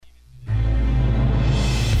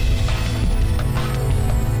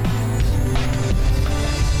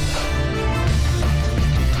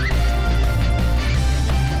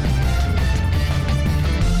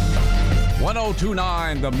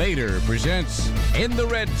1029 The Mater presents In the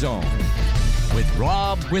Red Zone with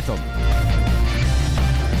Rob Witham.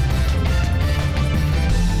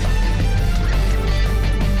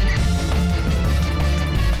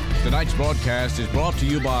 Tonight's broadcast is brought to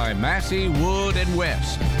you by Massey, Wood &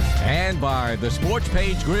 West and by the Sports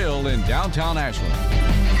Page Grill in downtown Ashland.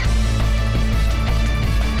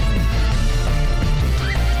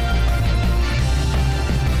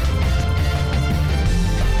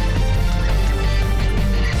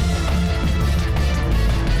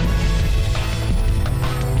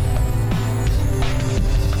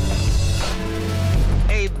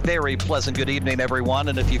 Very pleasant good evening, everyone,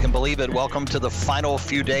 and if you can believe it, welcome to the final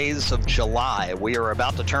few days of July. We are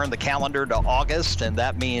about to turn the calendar to August, and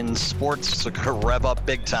that means sports rev up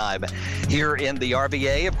big time here in the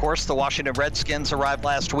RVA. Of course, the Washington Redskins arrived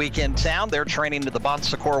last week in town. They're training at the Bon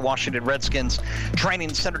Secours Washington Redskins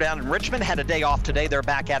Training Center down in Richmond. Had a day off today. They're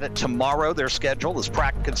back at it tomorrow. Their schedule is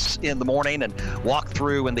practice in the morning and walk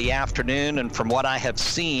through in the afternoon. And from what I have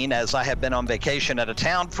seen, as I have been on vacation out of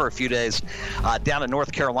town for a few days down in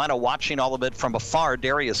North Carolina, watching all of it from afar,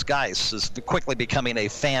 Darius Geis is quickly becoming a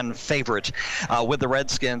fan favorite with the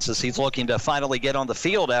Redskins as he's looking to finally get on the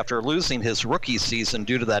field after losing his rookie season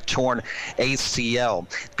due to that torn ACL.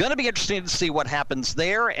 Going to be interesting to see what happens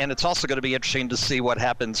there, and it's also going to be interesting to see what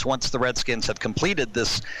happens once the Redskins have completed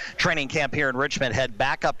this training camp here in Richmond, head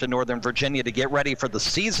back up to Northern Virginia to get ready for the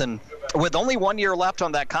season with only 1 year left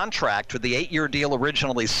on that contract, with the 8-year deal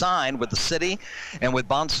originally signed with the city and with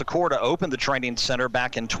Bon Secours to open the training center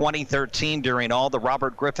back in 2013 during all the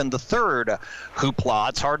Robert Griffin III hoopla.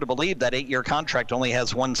 It's hard to believe that 8-year contract only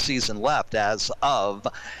has one season left as of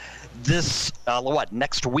this,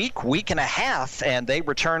 next week and a half, and they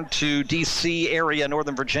return to D.C. area,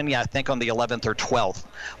 Northern Virginia, I think on the 11th or 12th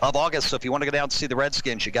of August. So if you want to go down and see the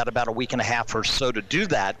Redskins, you got about a week and a half or so to do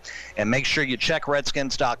that. And make sure you check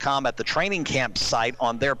redskins.com at the training camp site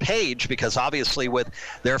on their page, because obviously with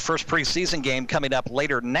their first preseason game coming up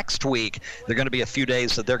later next week, there are going to be a few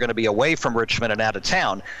days that they're going to be away from Richmond and out of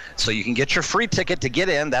town. So you can get your free ticket to get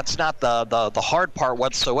in. That's not the hard part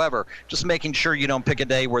whatsoever. Just making sure you don't pick a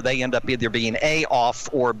day where they end up either being A, off,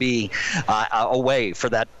 or B, away for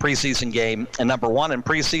that preseason game. And number one, and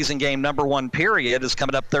preseason game number one period is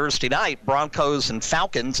coming up Thursday night. Broncos and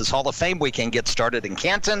Falcons as Hall of Fame weekend gets started in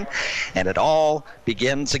Canton, and it all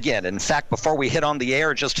begins again. In fact, before we hit on the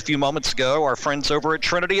air just a few moments ago, our friends over at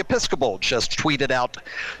Trinity Episcopal just tweeted out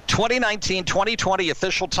 2019-2020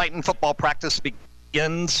 official Titan football practice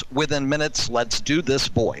begins within minutes. Let's do this,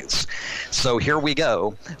 boys. So here we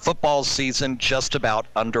go. Football season just about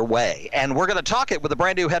underway. And we're going to talk it with a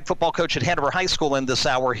brand new head football coach at Hanover High School in this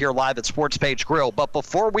hour here live at Sports Page Grill. But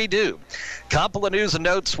before we do, a couple of news and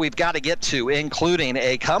notes we've got to get to, including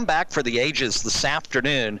a comeback for the ages this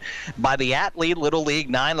afternoon by the Atlee Little League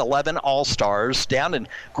 9-11 All-Stars down in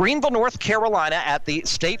Greenville, North Carolina at the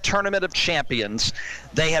State Tournament of Champions.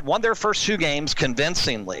 They had won their first two games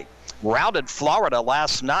convincingly. Routed Florida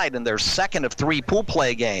last night in their second of three pool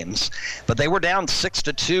play games, but they were down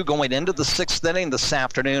 6-2 going into the sixth inning this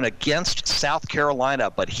afternoon against South Carolina.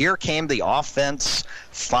 But here came the offense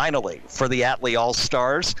finally for the Atlee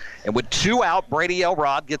All-Stars, and with two out, Brady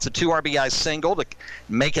Elrod gets a 2 RBI single to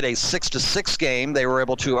make it a 6-6 game. They were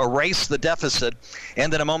able to erase the deficit,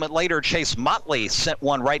 and then a moment later, Chase Motley sent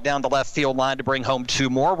one right down the left field line to bring home two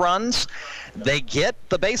more runs. They get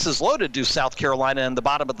the bases loaded to South Carolina in the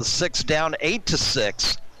bottom of the sixth, down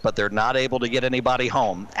 8-6. But they're not able to get anybody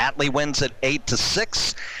home. Atlee wins at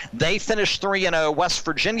 8-6. They finish 3-0. West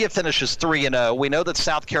Virginia finishes 3-0. We know that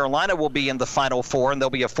South Carolina will be in the Final Four, and there'll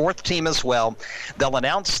be a fourth team as well. They'll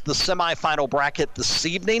announce the semifinal bracket this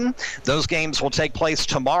evening. Those games will take place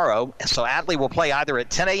tomorrow. So Atlee will play either at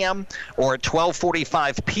 10 a.m. or at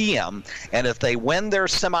 12:45 p.m. And if they win their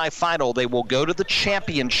semifinal, they will go to the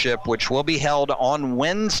championship, which will be held on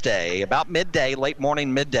Wednesday, about midday, late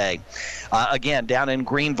morning, midday. Again, down in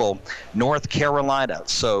Greenville, North Carolina.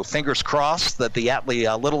 So fingers crossed that the Atlee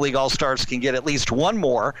Little League All-Stars can get at least one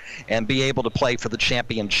more and be able to play for the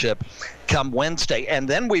championship come Wednesday. And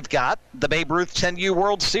then we've got the Babe Ruth 10U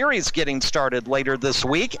World Series getting started later this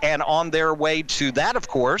week. And on their way to that, of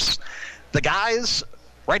course, the guys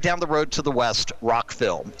right down the road to the west,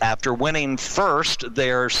 Rockville, after winning first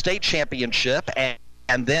their state championship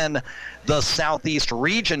and then the Southeast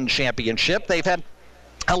Region Championship, they've had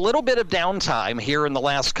a little bit of downtime here in the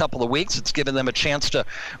last couple of weeks. It's given them a chance to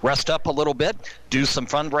rest up a little bit, do some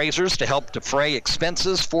fundraisers to help defray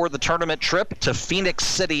expenses for the tournament trip to Phoenix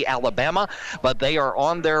City, Alabama. But they are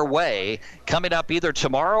on their way coming up either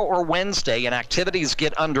tomorrow or Wednesday, and activities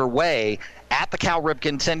get underway at the Cal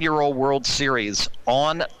Ripken 10-year-old World Series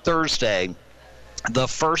on Thursday the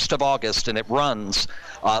 1st of August, and it runs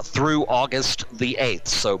through August the 8th.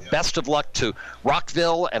 So best of luck to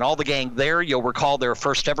Rockville and all the gang there. You'll recall their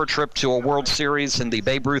first ever trip to a World Series in the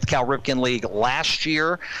Babe Ruth Cal Ripken League last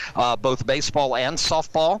year, both baseball and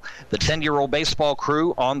softball. The 10-year-old baseball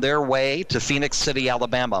crew on their way to Phoenix City,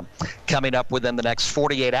 Alabama, coming up within the next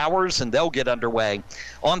 48 hours, and they'll get underway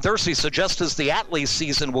on Thursday. So just as the Atlee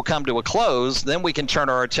season will come to a close, then we can turn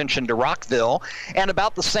our attention to Rockville. And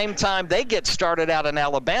about the same time they get started out in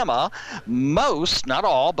Alabama, most, not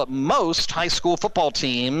all, but most high school football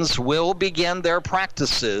teams will begin their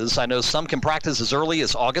practices. I know some can practice as early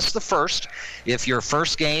as August the 1st. If your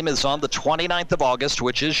first game is on the 29th of August,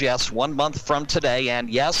 which is, yes, 1 month from today, and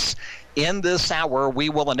yes, in this hour we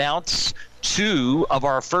will announce 2 of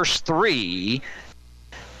our first 3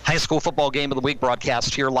 high school football game of the week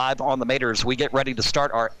broadcast here live on the Maters. We get ready to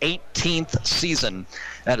start our 18th season.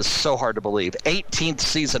 That is so hard to believe. 18th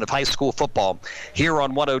season of high school football here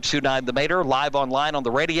on 102.9 The Mater, live online on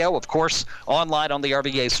the radio, of course, online on the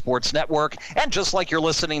RVA Sports Network. And just like you're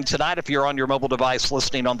listening tonight, if you're on your mobile device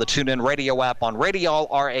listening on the TuneIn Radio app on Radial,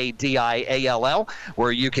 RADIALL,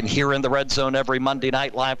 where you can hear In the Red Zone every Monday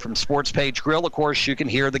night live from Sports Page Grill. Of course, you can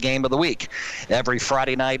hear the game of the week every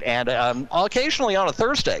Friday night and occasionally on a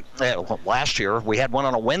Thursday. Last year, we had one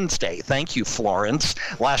on a Wednesday. Thank you, Florence.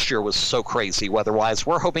 Last year was so crazy weather-wise.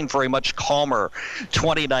 We're hoping for a much calmer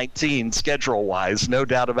 2019 schedule-wise, no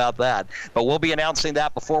doubt about that. But we'll be announcing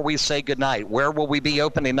that before we say goodnight. Where will we be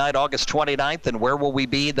opening night August 29th, and where will we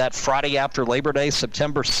be that Friday after Labor Day,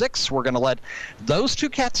 September 6th? We're going to let those 2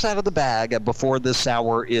 cats out of the bag before this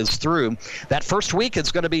hour is through. That first week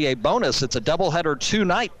is going to be a bonus. It's a doubleheader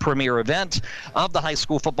 2-night premiere event of the high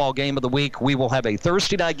school football game of the week. We will have a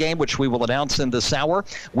Thursday night game, which we will announce in this hour.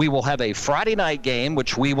 We will have a Friday night game,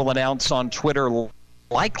 which we will announce on Twitter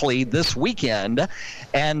likely this weekend,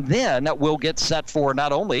 and then we'll get set for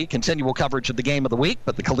not only continual coverage of the game of the week,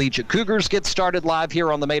 but the Collegiate Cougars get started live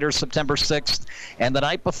here on the Mater September 6th, and the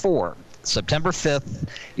night before, September 5th,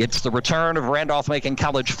 it's the return of Randolph-Macon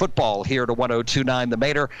College football here to 102.9 The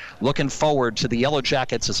Mater. Looking forward to the Yellow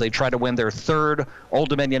Jackets as they try to win their 3rd Old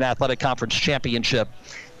Dominion Athletic Conference championship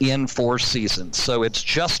in 4 seasons. So it's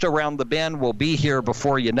just around the bend. We'll be here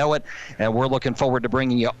before you know it, and we're looking forward to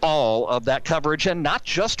bringing you all of that coverage, and not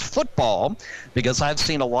just football, because I've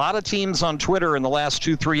seen a lot of teams on Twitter in the last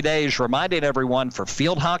 2-3 days reminding everyone for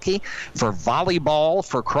field hockey, for volleyball,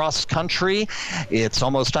 for cross country. It's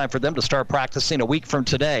almost time for them to start practicing a week from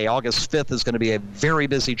today. August 5th is going to be a very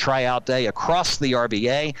busy tryout day across the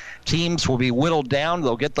RVA. Teams will be whittled down.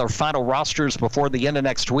 They'll get their final rosters before the end of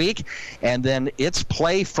next week, and then it's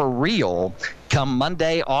play for real come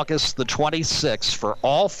Monday, August the 26th for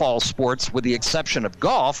all fall sports, with the exception of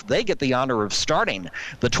golf. They get the honor of starting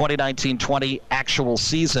the 2019-20 actual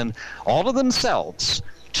season all to themselves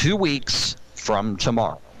 2 weeks from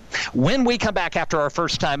tomorrow. When we come back after our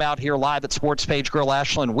first time out here live at Sports Page Grill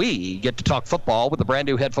Ashland, we get to talk football with the brand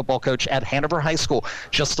new head football coach at Hanover High School,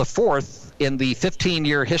 just the 4th in the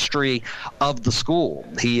 15-year history of the school.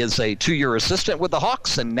 He is a 2-year assistant with the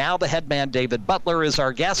Hawks, and now the head man, David Butler, is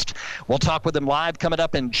our guest. We'll talk with him live coming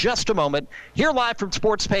up in just a moment. Here live from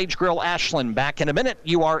Sports Page Grill Ashland. Back in a minute.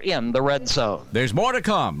 You are in the Red Zone. There's more to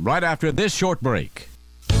come right after this short break.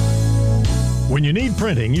 When you need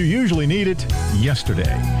printing, you usually need it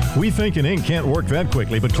yesterday. We Think in Ink can't work that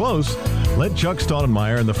quickly, but close. Let Chuck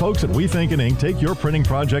Staudenmeyer and the folks at We Think in Ink take your printing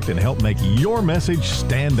project and help make your message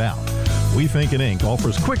stand out. We Think in Ink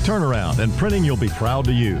offers quick turnaround and printing you'll be proud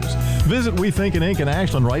to use. Visit We Think in Ink in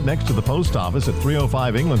Ashland right next to the post office at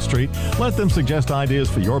 305 England Street. Let them suggest ideas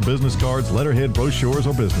for your business cards, letterhead, brochures,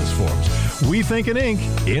 or business forms. We Think in Ink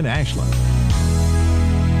in Ashland.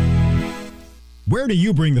 Where do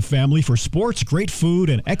you bring the family for sports, great food,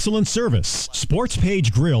 and excellent service? Sports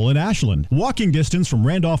Page Grill in Ashland. Walking distance from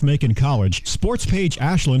Randolph-Macon College, Sports Page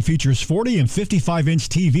Ashland features 40 and 55-inch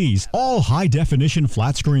TVs, all high-definition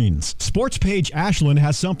flat screens. Sports Page Ashland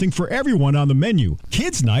has something for everyone on the menu.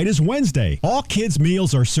 Kids Night is Wednesday. All kids'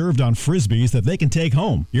 meals are served on Frisbees that they can take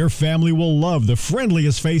home. Your family will love the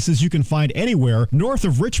friendliest faces you can find anywhere north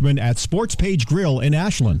of Richmond at Sports Page Grill in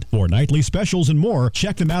Ashland. For nightly specials and more,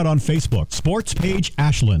 check them out on Facebook. Sports Page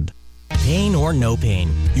Ashland. Pain or no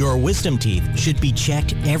pain, your wisdom teeth should be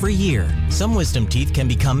checked every year. Some wisdom teeth can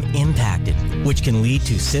become impacted, which can lead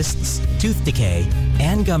to cysts, tooth decay,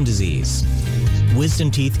 and gum disease. Wisdom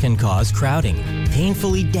teeth can cause crowding,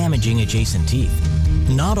 painfully damaging adjacent teeth.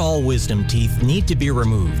 Not all wisdom teeth need to be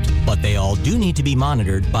removed, but they all do need to be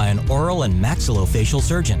monitored by an oral and maxillofacial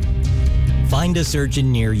surgeon. Find a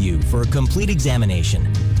surgeon near you for a complete examination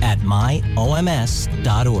at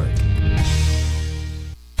myoms.org.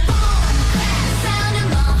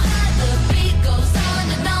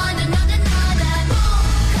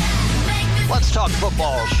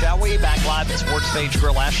 football, shall we? Back live at Sports Page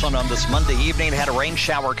Grill Ashland on this Monday evening. Had a rain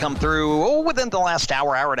shower come through within the last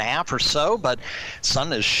hour and a half or so, but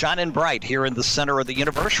sun is shining bright here in the center of the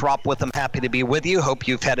universe. Rob Witham, happy to be with you. Hope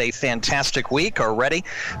you've had a fantastic week, are ready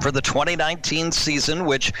for the 2019 season,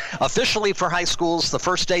 which officially for high schools, the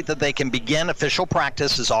first date that they can begin official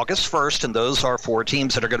practice is August 1st, and those are for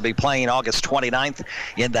teams that are going to be playing August 29th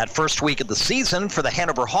in that first week of the season. For the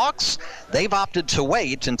Hanover Hawks, they've opted to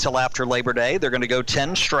wait until after Labor Day. They're going to go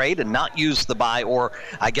 10 straight and not use the bye, or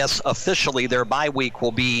I guess officially their bye week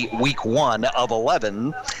will be week 1 of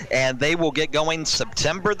 11, and they will get going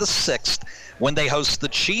September the 6th when they host the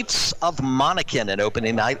Chiefs of Monacan in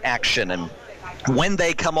opening night action. And when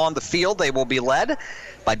they come on the field, they will be led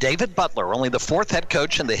by David Butler, only the 4th head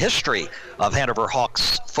coach in the history of Hanover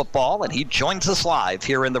Hawks football, and he joins us live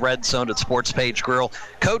here in the Red Zone at Sports Page Grill.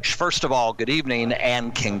 Coach, first of all, good evening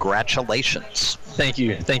and congratulations. Thank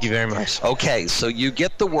you. Thank you very much. Okay, so you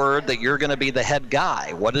get the word that you're going to be the head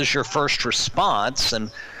guy. What is your first response,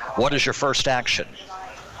 and what is your first action?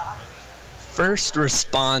 First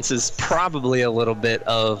response is probably a little bit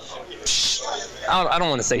of, I don't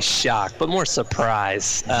want to say shock, but more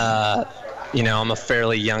surprise. I'm a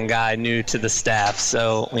fairly young guy, new to the staff,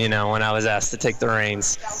 so, when I was asked to take the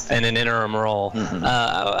reins in an interim role,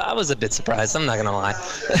 I was a bit surprised. I'm not going to lie.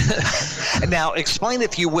 Now, explain,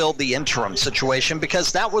 if you will, the interim situation,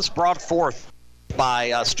 because that was brought forth by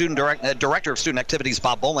Director of Student Activities,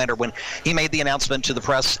 Bob Bolander, when he made the announcement to the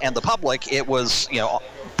press and the public. It was,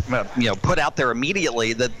 put out there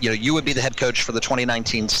immediately that you would be the head coach for the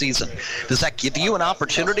 2019 season. Does that give you an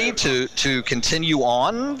opportunity to continue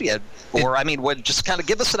on? Just kind of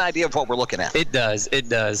give us an idea of what we're looking at. It does.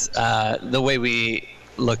 The way we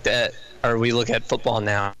look at football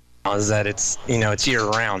now is that it's year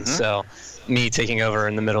round. Mm-hmm. So me taking over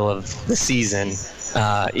in the middle of the season,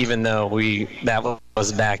 even though that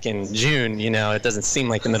was back in June, it doesn't seem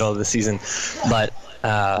like the middle of the season, but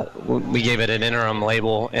we gave it an interim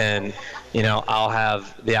label, and I'll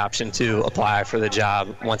have the option to apply for the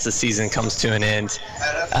job once the season comes to an end,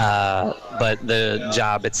 but the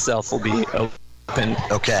job itself will be open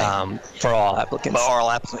for all applicants.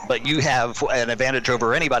 But you have an advantage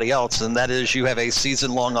over anybody else, and that is you have a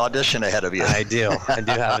season-long audition ahead of you. I do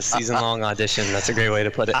have a season-long audition. That's a great way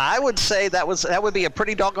to put it. I would say that would be a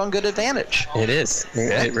pretty doggone good advantage. It is.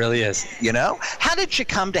 Yeah. It really is. How did you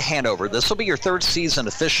come to Hanover? This will be your 3rd season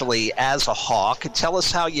officially as a Hawk. Tell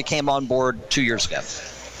us how you came on board 2 years ago.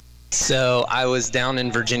 So I was down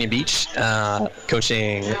in Virginia Beach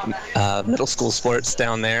coaching middle school sports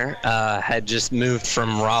down there. Had just moved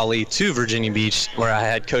from Raleigh to Virginia Beach, where I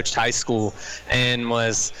had coached high school, and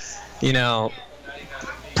was,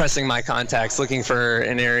 pressing my contacts, looking for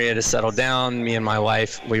an area to settle down. Me and my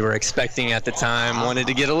wife, we were expecting at the time, wanted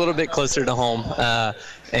to get a little bit closer to home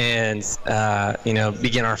and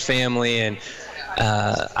begin our family. And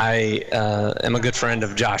I am a good friend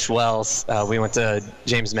of Josh Wells. We went to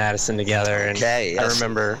James Madison together, and I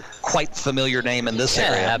remember, quite familiar name in this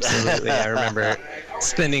area. Absolutely. I remember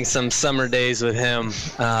spending some summer days with him,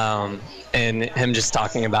 and him just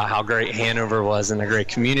talking about how great Hanover was, and a great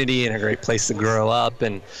community and a great place to grow up.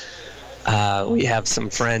 And we have some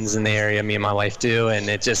friends in the area, me and my wife do, and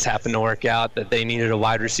it just happened to work out that they needed a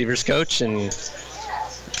wide receivers coach, and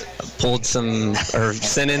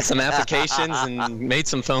sent in some applications and made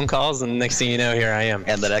some phone calls, and next thing you know, here I am.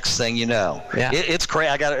 And the next thing you know, it's crazy.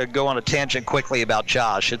 I got to go on a tangent quickly about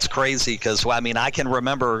Josh. It's crazy because, I can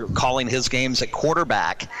remember calling his games at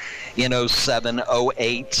quarterback in 07,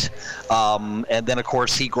 08, and then, of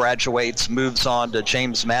course, he graduates, moves on to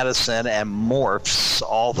James Madison, and morphs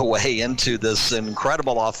all the way into this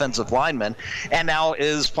incredible offensive lineman, and now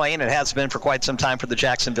is playing, and has been for quite some time, for the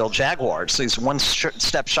Jacksonville Jaguars. So he's one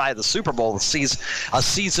step shy of the Super Bowl a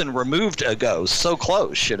season removed ago. So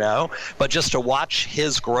close, but just to watch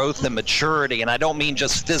his growth and maturity, and I don't mean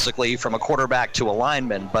just physically from a quarterback to a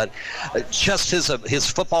lineman, but just his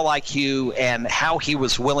football IQ and how he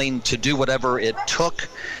was willing to do whatever it took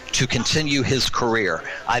to continue his career,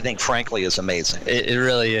 I think, frankly, is amazing. It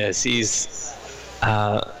really is. He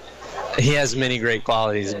has many great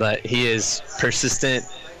qualities, but he is persistent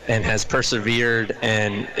and has persevered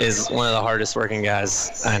and is one of the hardest working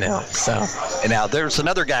guys I know. So, and now there's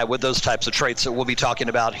another guy with those types of traits that we'll be talking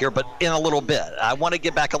about here, but in a little bit. I want to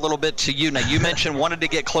get back a little bit to you. Now, you mentioned wanted to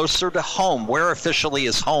get closer to home. Where officially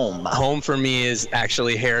is home? Home for me is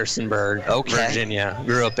actually Harrisonburg, Virginia.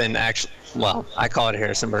 Grew up in well, I call it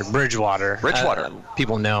Harrisonburg, Bridgewater.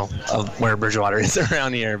 People know of where Bridgewater is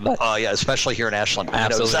around here. But yeah, especially here in Ashland.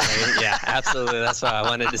 Absolutely. Yeah, absolutely. That's why I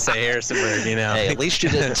wanted to say Harrisonburg, Hey, at least you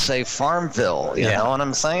didn't say Farmville. You know what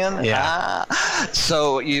I'm saying? Yeah.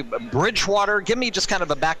 So Bridgewater, give me just kind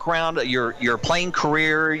of a background, your playing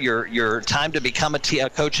career, your time to become a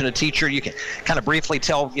coach and a teacher. You can kind of briefly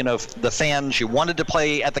tell, the fans you wanted to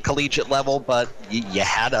play at the collegiate level, but you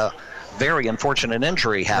had a very unfortunate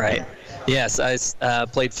injury happen. Right. Yes, I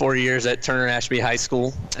played 4 years at Turner Ashby High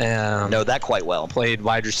School. Know that quite well. Played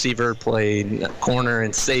wide receiver, played corner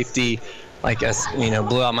and safety.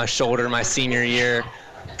 Blew out my shoulder my senior year.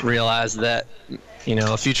 Realized that,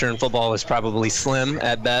 a future in football was probably slim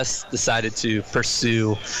at best. Decided to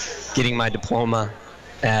pursue getting my diploma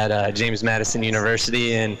at James Madison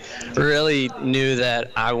University, and really knew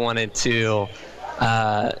that I wanted to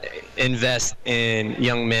invest in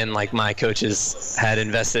young men like my coaches had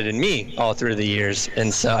invested in me all through the years.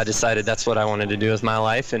 And so I decided that's what I wanted to do with my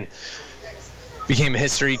life, and became a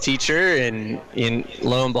history teacher, and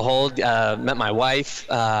lo and behold, met my wife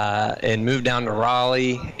and moved down to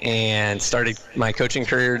Raleigh and started my coaching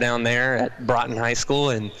career down there at Broughton High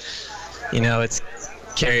School. And, it's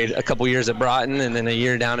carried a couple years at Broughton and then a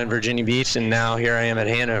year down in Virginia Beach, and now here I am at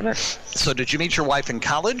Hanover. So did you meet your wife in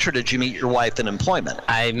college, or did you meet your wife in employment?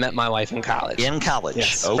 I met my wife in college. In college?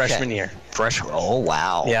 Yes, okay. Freshman year. Oh,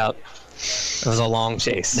 wow. Yeah. It was a long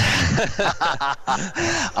chase.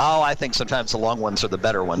 I think sometimes the long ones are the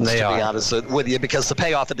better ones, be honest with you, because the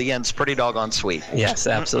payoff at the end is pretty doggone sweet. Yes,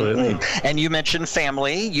 absolutely. And you mentioned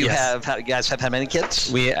family. You guys have how many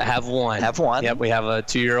kids? We have one. Yep, we have a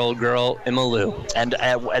 2-year-old girl, Emma Lou. And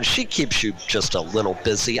she keeps you just a little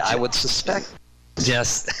busy, I would suspect.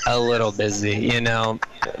 Just a little busy,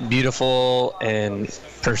 beautiful and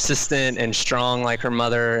persistent and strong like her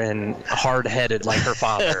mother, and hard-headed like her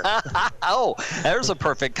father. Oh, there's a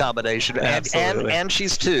perfect combination. Absolutely. And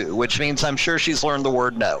she's 2, which means I'm sure she's learned the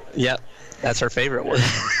word no. Yep, that's her favorite word.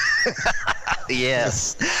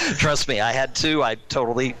 Yes. Trust me, I had 2. I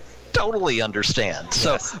totally understand.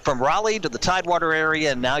 So from Raleigh to the Tidewater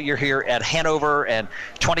area, and now you're here at Hanover, and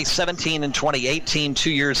 2017 and 2018, 2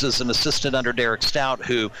 years as an assistant under Derek Stout,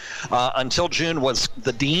 who until June was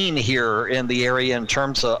the dean here in the area in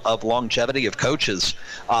terms of longevity of coaches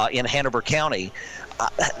in Hanover County.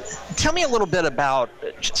 Tell me a little bit about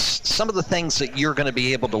some of the things that you're going to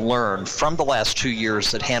be able to learn from the last 2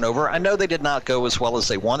 years at Hanover. I know they did not go as well as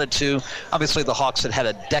they wanted to. Obviously, the Hawks had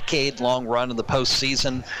a decade-long run in the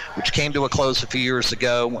postseason, which came to a close a few years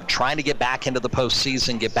ago, trying to get back into the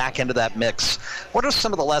postseason, get back into that mix. What are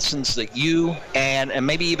some of the lessons that you and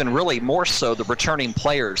maybe even really more so the returning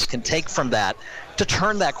players can take from that to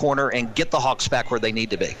turn that corner and get the Hawks back where they need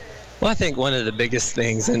to be? Well, I think one of the biggest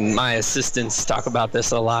things, and my assistants talk about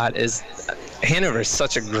this a lot, is Hanover is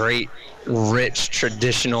such a great, rich,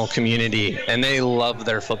 traditional community, and they love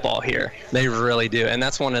their football here. They really do. And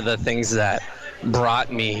that's one of the things that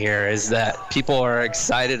brought me here, is that people are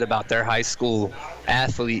excited about their high school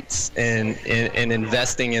athletes and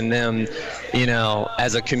investing in them,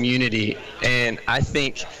 as a community. And I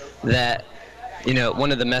think that,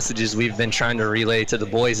 one of the messages we've been trying to relay to the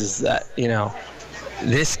boys is that,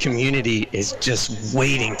 this community is just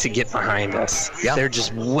waiting to get behind us. Yeah. They're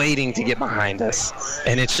just waiting to get behind us.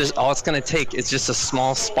 And it's just, all it's going to take is just a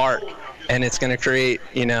small spark, and it's going to create,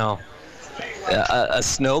 a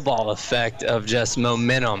snowball effect of just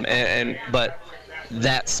momentum. But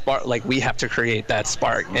that spark, we have to create that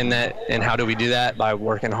spark. And how do we do that? By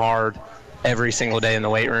working hard every single day in the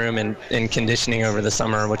weight room and conditioning over the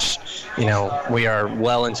summer, which, we are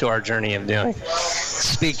well into our journey of doing.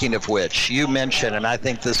 Speaking of which, you mentioned, and I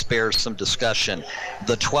think this bears some discussion,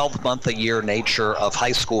 the 12-month-a-year nature of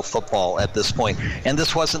high school football at this point. And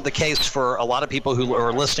this wasn't the case for a lot of people who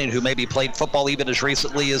are listening who maybe played football even as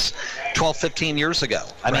recently as 12, 15 years ago.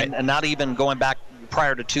 I mean, and not even going back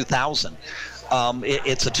prior to 2000.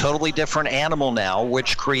 It's a totally different animal now,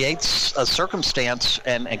 which creates a circumstance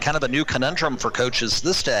and kind of a new conundrum for coaches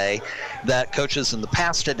this day that coaches in the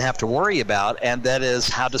past didn't have to worry about, and that is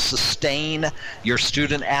how to sustain your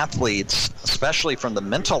student athletes, especially from the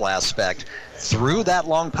mental aspect, through that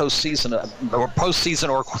long postseason or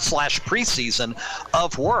preseason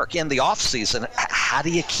of work in the off season. How do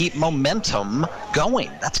you keep momentum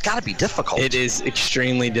going? That's got to be difficult. It is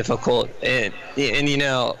extremely difficult, and and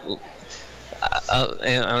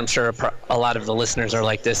I'm sure a lot of the listeners are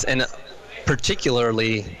like this, and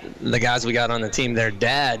particularly the guys we got on the team, their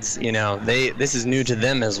dads, this is new to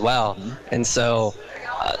them as well. And so,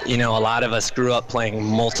 a lot of us grew up playing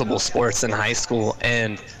multiple sports in high school,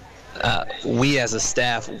 and we as a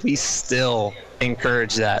staff, we still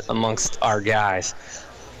encourage that amongst our guys.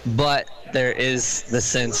 But there is the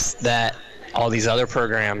sense that all these other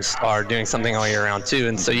programs are doing something all year round too.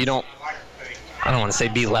 And so I don't want to say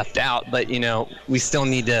be left out, but, we still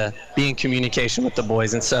need to be in communication with the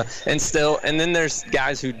boys. And then there's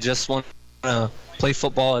guys who just want to play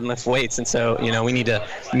football and lift weights. And so, we need to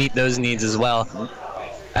meet those needs as well.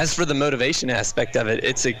 As for the motivation aspect of it,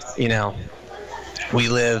 we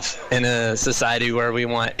live in a society where we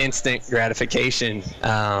want instant gratification.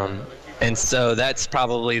 And so that's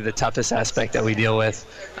probably the toughest aspect that we deal with.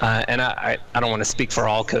 And I don't want to speak for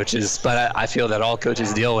all coaches, but I feel that all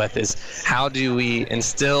coaches deal with is how do we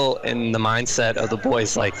instill in the mindset of the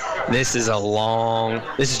boys, like, this is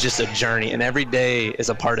just a journey, and every day is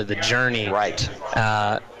a part of the journey. Right.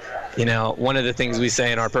 One of the things we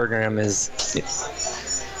say in our program is,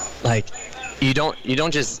 like, you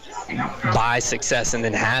don't just buy success and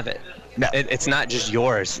then have it. No. It's not just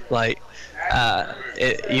yours. Like,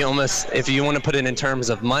 if you want to put it in terms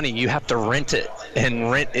of money, you have to rent it,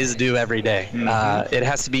 and rent is due every day. Mm-hmm. It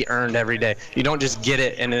has to be earned every day. You don't just get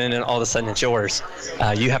it and then all of a sudden it's yours.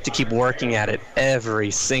 You have to keep working at it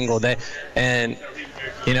every single day. And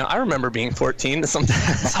I remember being 14.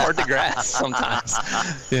 Sometimes it's hard to grasp sometimes.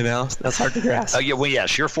 That's hard to grasp.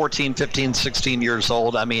 Yes, you're 14, 15, 16 years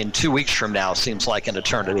old. I mean, 2 weeks from now seems like an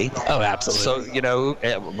eternity. Oh, absolutely. So,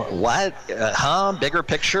 what? Bigger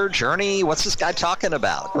picture, journey? What's this guy talking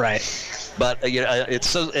about? Right. But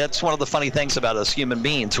it's one of the funny things about us human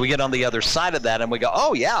beings. We get on the other side of that and we go,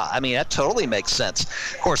 oh, yeah, I mean, that totally makes sense.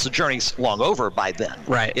 Of course, the journey's long over by then.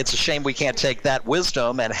 Right. It's a shame we can't take that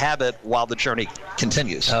wisdom and have it while the journey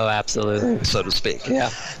continues. Oh, absolutely. So to speak. Yeah.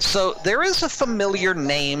 So there is a familiar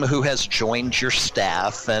name who has joined your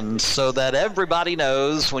staff, and so that everybody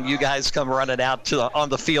knows when you guys come running out on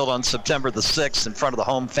the field on September the 6th in front of the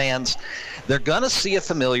home fans, they're going to see a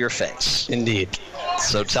familiar face. Indeed.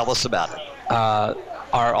 So tell us about it.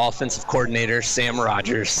 Our offensive coordinator, Sam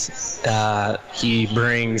Rogers, he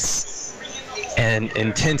brings an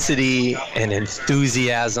intensity and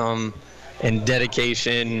enthusiasm and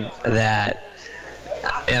dedication that,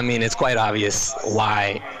 it's quite obvious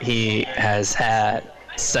why he has had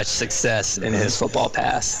such success in his football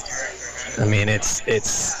past.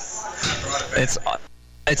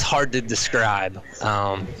 It's hard to describe,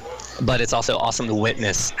 but it's also awesome to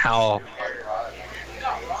witness how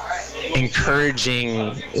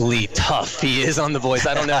encouragingly tough he is on the boys.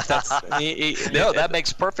 I don't know if that's no, that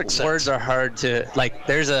makes perfect sense. Words are hard to, like,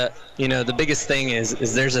 there's the biggest thing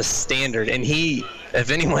is there's a standard, and if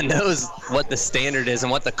anyone knows what the standard is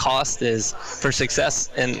and what the cost is for success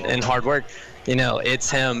and hard work, it's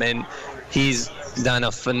him. And he's done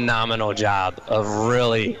a phenomenal job of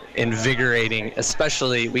really invigorating,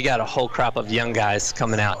 especially we got a whole crop of young guys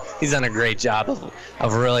coming out. He's done a great job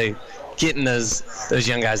of really getting those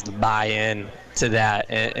young guys to buy in to that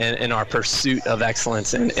and our pursuit of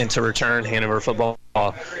excellence and to return Hanover football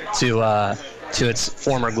to its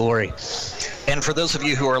former glory. And for those of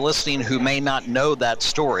you who are listening who may not know that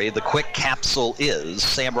story, the quick capsule is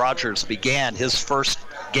Sam Rogers began his first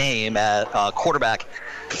game at quarterback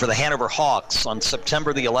for the Hanover Hawks on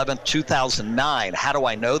September the 11th, 2009. How do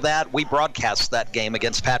I know that? We broadcast that game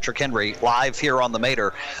against Patrick Henry live here on the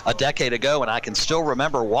Mater a decade ago, and I can still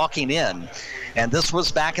remember walking in. And this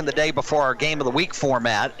was back in the day before our Game of the Week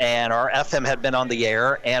format, and our FM had been on the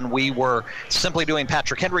air, and we were simply doing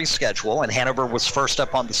Patrick Henry's schedule, and Hanover was first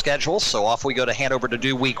up on the schedule, so off we go to Hanover to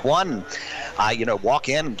do week one. I, walk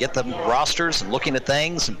in and get the rosters and looking at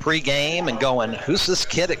things and pregame and going, who's this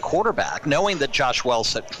kid at quarterback? Knowing that Josh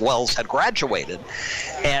Wells had graduated.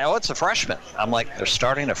 And, it's a freshman. I'm like, they're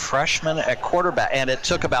starting a freshman at quarterback. And it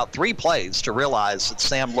took about 3 plays to realize that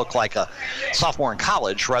Sam looked like a sophomore in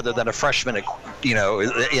college rather than a freshman at,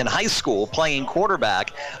 in high school playing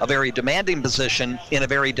quarterback, a very demanding position in a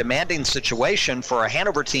very demanding situation for a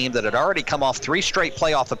Hanover team that had already come off 3 straight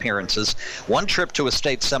playoff appearances, 1 trip to a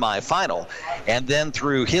state semifinal. And then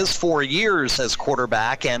through his 4 years as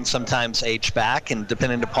quarterback and sometimes H-back, and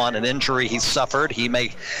depending upon an injury he suffered, he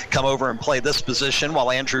may come over and play this position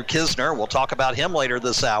while Andrew Kisner, we'll talk about him later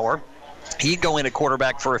this hour, he'd go in at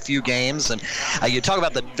quarterback for a few games. And you talk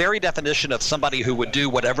about the very definition of somebody who would do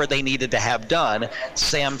whatever they needed to have done.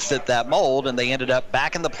 Sam fit that mold, and they ended up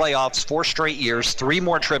back in the playoffs 4 straight years, 3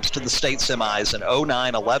 more trips to the state semis in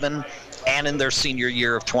 09, 11, and in their senior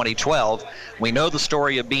year of 2012. We know the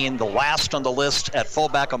story of being the last on the list at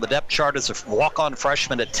fullback on the depth chart as a walk-on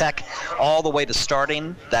freshman at Tech, all the way to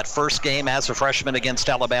starting that first game as a freshman against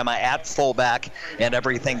Alabama at fullback, and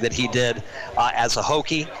everything that he did as a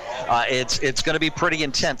Hokie. It's going to be pretty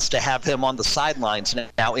intense to have him on the sidelines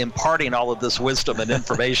now, imparting all of this wisdom and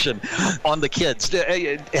information on the kids.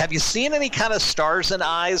 Have you seen any kind of stars in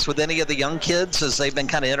eyes with any of the young kids as they've been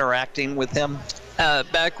kind of interacting with him?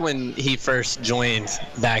 Back when he first joined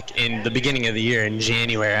back in the beginning of the year in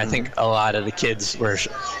January, I think a lot of the kids were,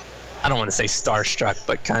 I don't want to say starstruck,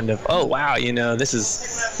 but kind of, oh, wow, this is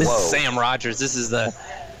Sam Rogers. This is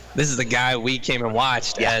the guy we came and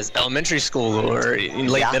watched as elementary school or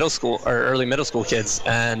middle school or early middle school kids.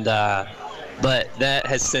 And but that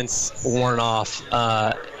has since worn off,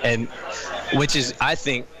 and which is, I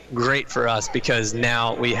think, great for us, because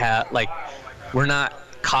now we have, we're not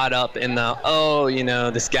caught up in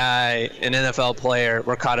this guy, an NFL player.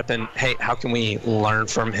 We're caught up in, hey, how can we learn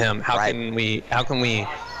from him? How can we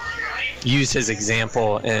use his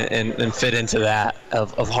example and fit into that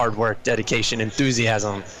of hard work, dedication,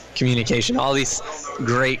 enthusiasm, communication, all these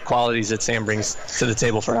great qualities that Sam brings to the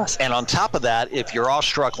table for us. And on top of that, if you're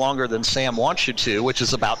awestruck longer than Sam wants you to, which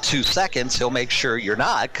is about 2 seconds, he'll make sure you're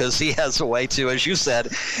not, because he has a way to, as you said,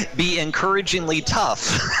 be encouragingly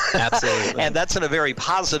tough. Absolutely. And that's in a very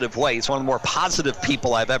positive way. He's one of the more positive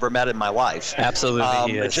people I've ever met in my life.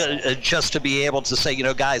 Absolutely, he is. Just to be able to say,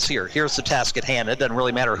 guys, here's the task at hand. It doesn't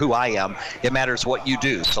really matter who I am. It matters what you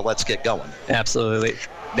do, so let's get going. Absolutely.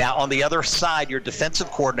 Now, on the other side, your defensive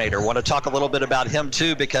coordinator, want to talk a little bit about him,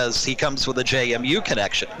 too, because he comes with a JMU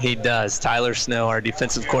connection. He does. Tyler Snow, our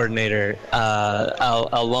defensive coordinator,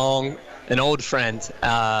 an old friend,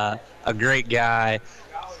 a great guy.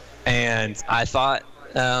 And I thought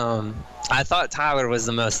Tyler was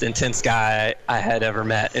the most intense guy I had ever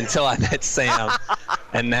met until I met Sam.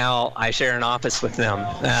 And now I share an office with them.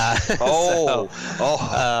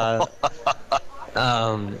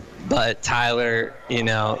 But Tyler,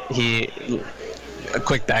 a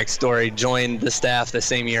quick backstory, joined the staff the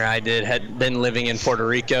same year I did, had been living in Puerto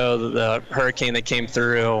Rico, the hurricane that came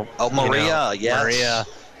through. Oh, Maria, yes. Maria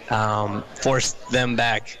forced them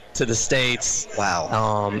back to the States.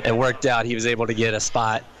 Wow. It worked out. He was able to get a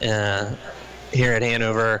spot here at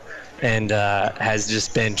Hanover, and has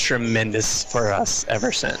just been tremendous for us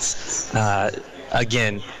ever since.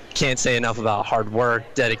 Again, can't say enough about hard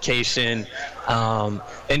work, dedication,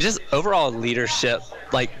 and just overall leadership.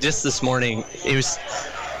 Just this morning, it was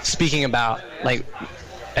speaking about,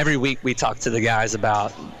 every week we talk to the guys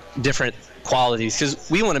about different qualities,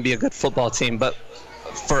 because we want to be a good football team. But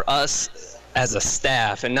for us as a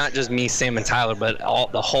staff, and not just me, Sam, and Tyler, but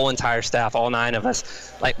the whole entire staff, all 9 of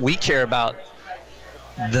us, we care about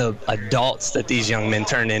the adults that these young men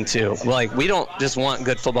turn into. We don't just want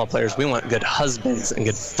good football players. We want good husbands and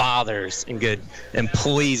good fathers and good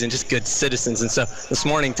employees and just good citizens. And so this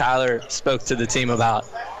morning, Tyler spoke to the team about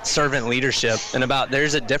servant leadership and about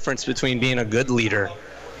there's a difference between being a good leader.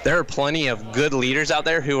 There are plenty of good leaders out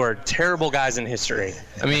there who are terrible guys in history.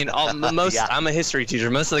 I mean, I'm a history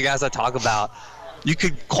teacher. Most of the guys I talk about, you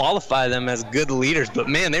could qualify them as good leaders, but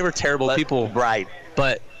man, they were terrible people. Right.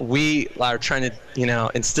 But we are trying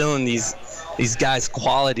to, instill in these guys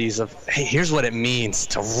qualities of, hey, here's what it means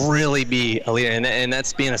to really be a leader, and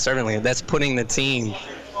that's being a servant leader. That's putting the team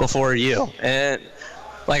before you. And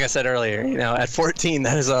like I said earlier, at 14,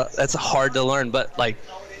 that's hard to learn. But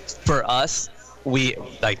for us,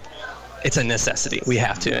 it's a necessity. We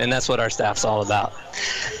have to, and that's what our staff's all about.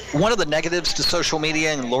 One of the negatives to social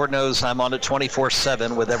media, and Lord knows I'm on it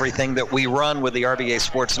 24/7 with everything that we run with the RVA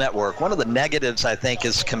Sports Network. One of the negatives, I think,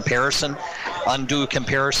 is comparison, undue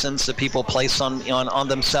comparisons that people place on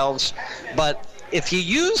themselves. But if you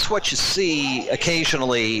use what you see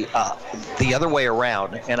occasionally the other way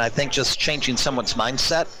around, and I think just changing someone's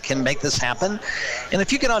mindset can make this happen. And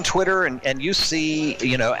if you get on Twitter and you see,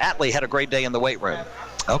 Atlee had a great day in the weight room.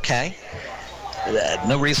 Okay.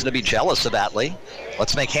 No reason to be jealous of Atlee.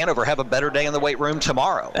 Let's make Hanover have a better day in the weight room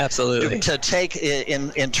tomorrow. Absolutely. To take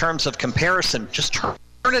in terms of comparison, just turn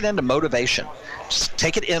it into motivation. Just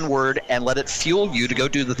take it inward and let it fuel you to go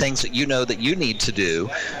do the things that you know that you need to do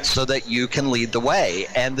so that you can lead the way.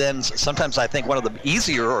 And then sometimes I think one of the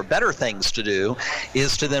easier or better things to do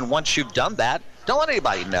is to then, once you've done that, don't let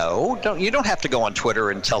anybody know. You don't have to go on Twitter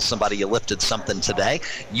and tell somebody you lifted something today.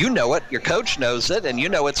 You know it. Your coach knows it, and you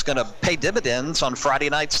know it's going to pay dividends on Friday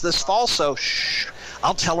nights this fall. So,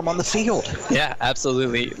 I'll tell them on the field. Yeah,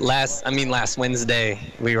 absolutely. Last Wednesday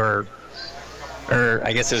we were, or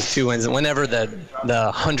I guess it was 2 Wednesdays. Whenever the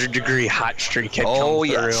 100-degree hot streak had come through,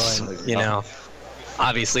 yes. and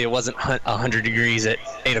obviously it wasn't 100 degrees at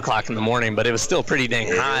 8 o'clock in the morning, but it was still pretty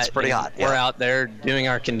dang hot. It's pretty hot. We're out there doing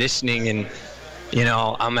our conditioning, and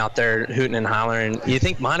I'm out there hooting and hollering. You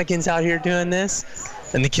think Monacan's out here doing this?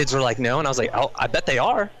 And the kids were like, no. And I was like, oh, I bet they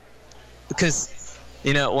are. Because,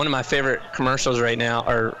 one of my favorite commercials right now,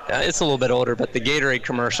 it's a little bit older, but the Gatorade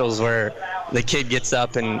commercials where the kid gets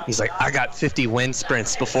up and he's like, I got 50 wind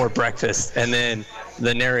sprints before breakfast. And then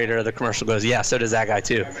the narrator of the commercial goes, yeah, so does that guy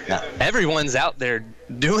too. Yeah. Everyone's out there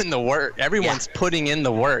doing the work. Everyone's putting in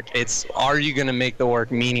the work. It's, are you going to make the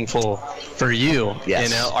work meaningful for you?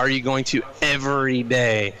 Yes. Are you going to every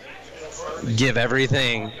day give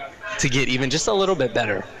everything to get even just a little bit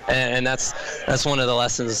better? And that's one of the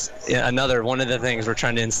lessons. One of the things we're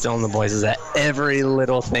trying to instill in the boys is that every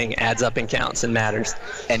little thing adds up and counts and matters.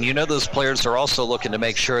 And those players are also looking to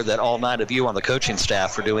make sure that all 9 of you on the coaching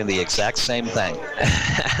staff are doing the exact same thing.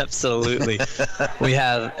 Absolutely. We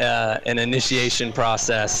have an initiation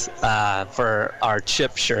process for our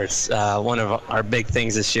CHIP shirts. One of our big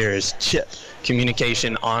things this year is CHIP: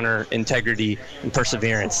 communication, honor, integrity, and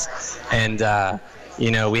perseverance. And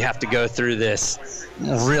we have to go through this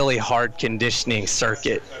really hard conditioning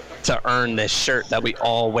circuit to earn this shirt that we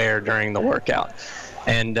all wear during the workout.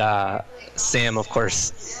 And Sam, of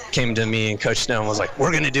course, came to me and Coach Snow and was like,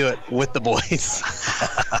 we're going to do it with the boys.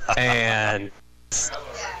 And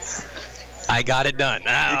I got it done.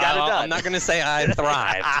 I'm not going to say I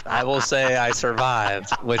thrived. I will say I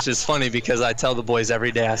survived, which is funny because I tell the boys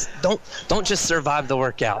every day, don't just survive the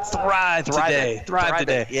workout. Thrive today. Thrive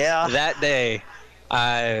today. Yeah. That day,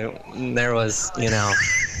 I was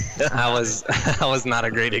not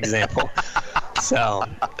a great example. So,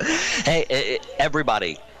 hey,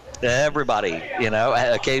 everybody,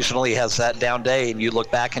 occasionally has that down day, and you look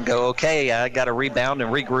back and go, okay, I got to rebound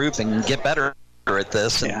and regroup and get better at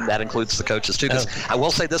this, and that includes the coaches too. Because I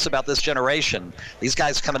will say this about this generation: these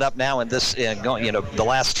guys coming up now in this, the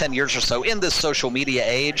last 10 years or so in this social media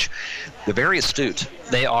age, they're very astute.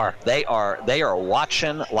 They are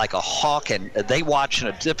watching like a hawk, and they watch in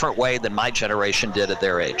a different way than my generation did at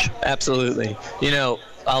their age. Absolutely.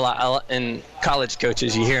 And college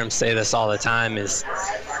coaches, you hear them say this all the time, is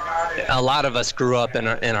a lot of us grew up and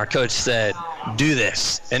our coach said, do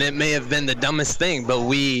this. And it may have been the dumbest thing, but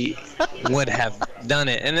we would have done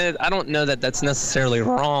it. And I don't know that that's necessarily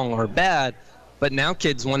wrong or bad, but now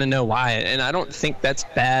kids want to know why. And I don't think that's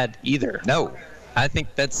bad either. No. I think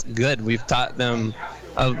that's good. We've taught them,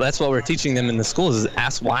 that's what we're teaching them in the schools, is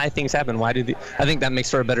ask why things happen. I think that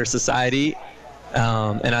makes for a better society.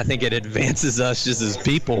 And I think it advances us just as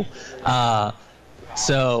people. Now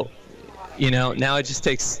it just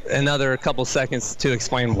takes another couple seconds to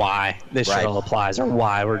explain why this show applies or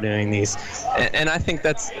why we're doing these. And I think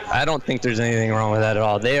I don't think there's anything wrong with that at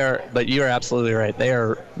all. But you're absolutely right. They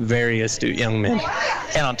are very astute young men.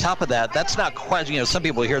 And on top of that, that's not question. Some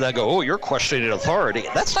people hear that and go, oh, you're questioning authority.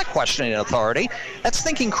 That's not questioning authority. That's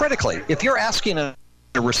thinking critically. If you're asking in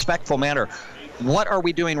a respectful manner, what are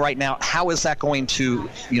we doing right now? How is that going to,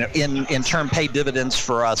 in turn pay dividends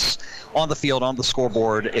for us on the field, on the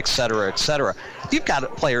scoreboard, et cetera, et cetera? If you've got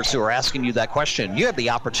players who are asking you that question, you have the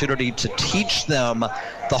opportunity to teach them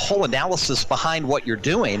the whole analysis behind what you're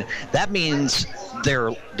doing. That means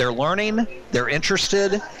they're learning, they're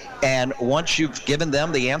interested, and once you've given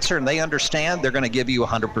them the answer and they understand, they're going to give you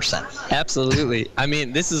 100%. Absolutely. I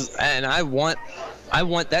mean, I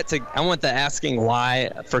want the asking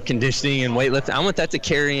why for conditioning and weightlifting. I want that to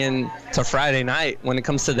carry in to Friday night when it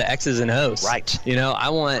comes to the X's and O's. Right.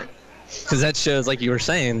 Because that shows, like you were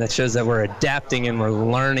saying, that shows that we're adapting and we're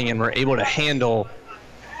learning and we're able to handle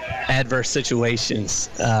adverse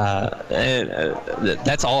situations.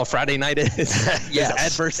 That's all a Friday night is. Yes.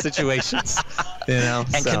 Adverse situations. And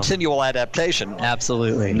continual adaptation.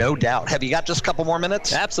 Absolutely. No doubt. Have you got just a couple more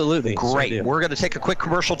minutes? Absolutely. Great. Sure. We're going to take a quick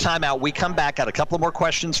commercial timeout. We come back, got a couple more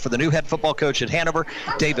questions for the new head football coach at Hanover.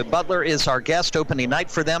 David Butler is our guest. Opening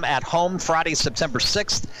night for them at home Friday, September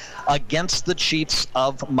 6th against the Chiefs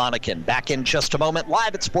of Monacan. Back in just a moment,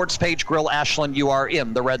 live at Sports Page Grill, Ashland. You are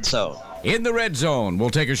in the Red Zone. In the Red Zone,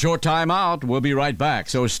 we'll take a short time out. We'll be right back,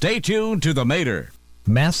 so stay tuned to the Mater.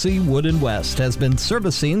 Massey Wood & West has been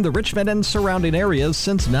servicing the Richmond and surrounding areas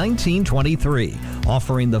since 1923,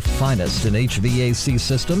 offering the finest in HVAC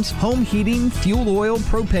systems, home heating, fuel oil,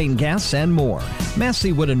 propane gas, and more.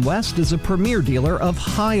 Massey Wood & West is a premier dealer of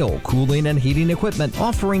Heil cooling and heating equipment,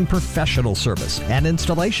 offering professional service and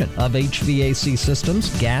installation of HVAC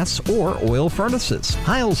systems, gas, or oil furnaces.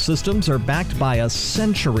 Heil systems are backed by a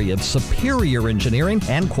century of superior engineering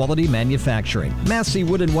and quality manufacturing. Massey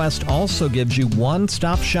Wood & West also gives you one-stop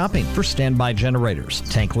one-stop shopping for standby generators,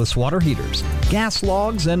 tankless water heaters, gas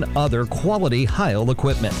logs, and other quality Heil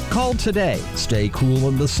equipment. Call today. Stay cool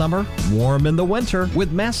in the summer, warm in the winter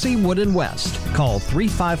with Massey Wood & West. Call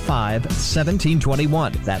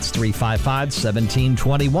 355-1721. That's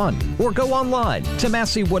 355-1721. Or go online to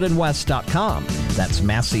MasseyWoodandWest.com. That's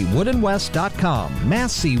MasseyWoodandWest.com.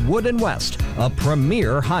 Massey Wood & West, a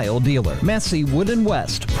premier Heil dealer. Massey Wood &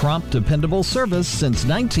 West, prompt, dependable service since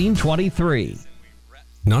 1923.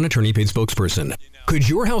 Non-attorney paid spokesperson. Could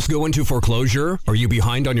your house go into foreclosure? Are you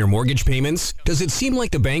behind on your mortgage payments? Does it seem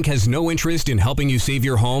like the bank has no interest in helping you save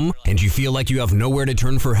your home and you feel like you have nowhere to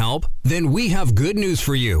turn for help? Then we have good news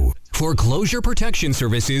for you. Foreclosure Protection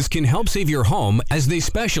Services can help save your home as they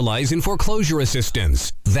specialize in foreclosure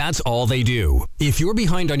assistance. That's all they do. If you're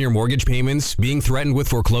behind on your mortgage payments, being threatened with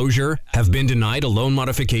foreclosure, have been denied a loan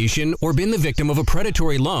modification, or been the victim of a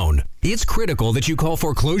predatory loan, it's critical that you call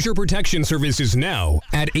Foreclosure Protection Services now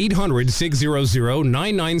at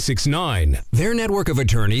 800-600-9969. Their network of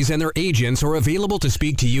attorneys and their agents are available to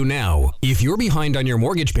speak to you now. If you're behind on your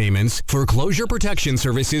mortgage payments, Foreclosure Protection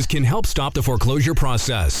Services can help stop the foreclosure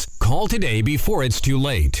process. Call today before it's too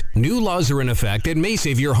late. New laws are in effect that may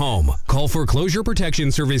save your home. Call Foreclosure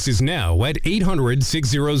Protection Services now at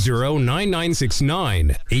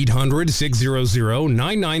 800-600-9969.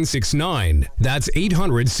 800-600-9969. That's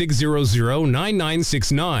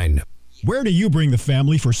 800-600-9969. Where do you bring the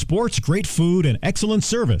family for sports, great food, and excellent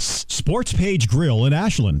service? Sports Page Grill in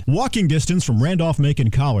Ashland. Walking distance from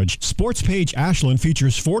Randolph-Macon College, Sports Page Ashland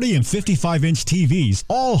features 40 and 55-inch TVs,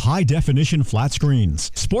 all high-definition flat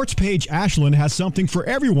screens. Sports Page Ashland has something for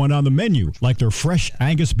everyone on the menu, like their fresh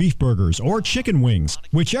Angus beef burgers or chicken wings,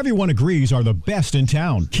 which everyone agrees are the best in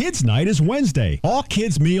town. Kids' night is Wednesday. All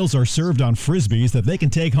kids' meals are served on Frisbees that they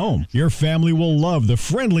can take home. Your family will love the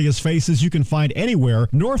friendliest faces you can find anywhere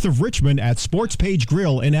north of Richmond at Sports Page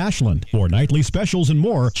Grill in Ashland. For nightly specials and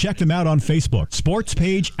more, check them out on Facebook. Sports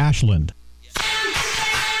Page Ashland.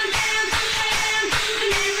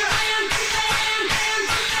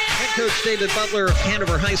 Coach David Butler of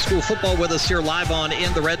Hanover High School football with us here live on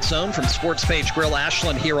In the Red Zone from Sports Page Grill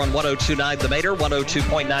Ashland here on 102.9 The Mater,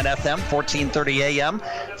 102.9 FM, 1430 AM.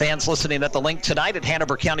 Fans listening at the link tonight at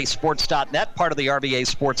HanoverCountySports.net, part of the RVA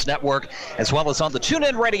Sports Network, as well as on the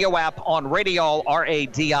TuneIn Radio app on Radial,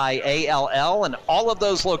 R-A-D-I-A-L-L. And all of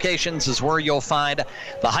those locations is where you'll find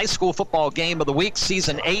the high school football game of the week,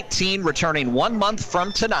 season 18, returning 1 month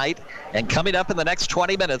from tonight. And coming up in the next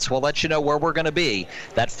 20 minutes, we'll let you know where we're going to be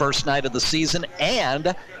that first night of the season,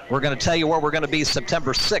 and we're going to tell you where we're going to be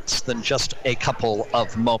September 6th in just a couple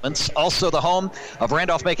of moments. Also the home of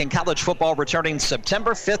Randolph-Macon College football, returning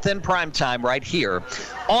September 5th in primetime right here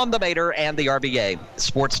on the Mater and the RVA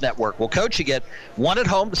Sports Network. Well, Coach, you get one at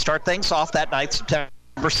home to start things off that night, September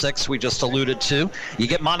 6, we just alluded to. You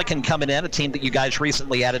get Monacan coming in, a team that you guys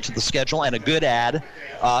recently added to the schedule, and a good add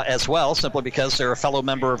as well, simply because they're a fellow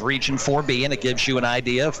member of Region 4B, and it gives you an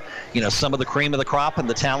idea of, some of the cream of the crop and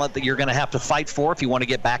the talent that you're going to have to fight for if you want to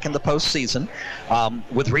get back in the postseason.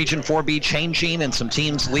 With Region 4B changing and some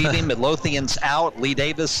teams leaving, Midlothian's out, Lee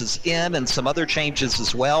Davis is in, and some other changes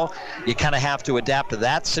as well, you kind of have to adapt to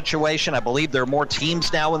that situation. I believe there are more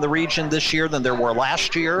teams now in the region this year than there were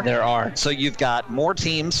last year. There are. So you've got more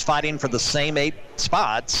teams fighting for the same 8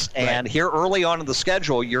 spots, and here early on in the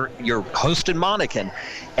schedule you're hosting Monacan,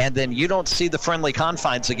 and then you don't see the friendly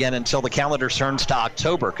confines again until the calendar turns to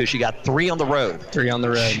October, because you got 3 on the road.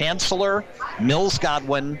 Chancellor, Mills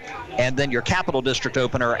Godwin, and then your Capital District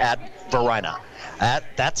opener at Verina.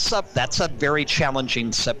 That's a very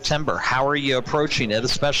challenging September. How are you approaching it,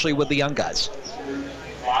 especially with the young guys?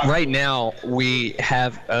 Right now, we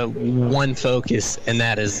have one focus, and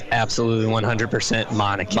that is absolutely 100%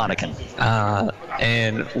 Monacan.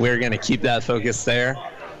 And we're going to keep that focus there.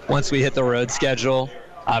 Once we hit the road schedule,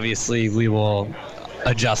 obviously we will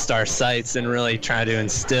adjust our sights and really try to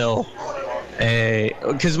instill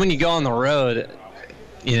because when you go on the road,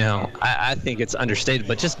 I think it's understated,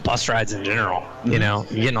 but just bus rides in general, you're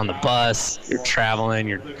getting on the bus, you're traveling,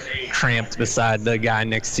 you're cramped beside the guy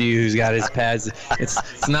next to you who's got his pads.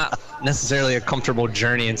 It's not necessarily a comfortable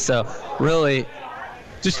journey. And so really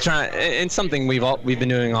just trying, and something we've been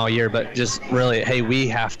doing all year, but just really, hey, we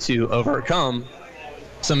have to overcome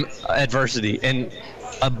some adversity, and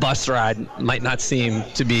a bus ride might not seem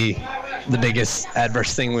to be the biggest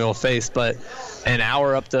adverse thing we will face, but an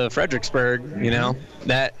hour up to Fredericksburg,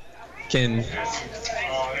 that can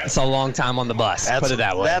It's a long time on the bus. Put it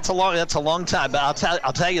that way. That's a long time. But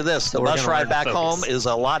I'll tell you this: the bus ride back home is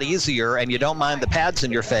a lot easier, and you don't mind the pads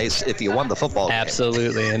in your face if you won the football game.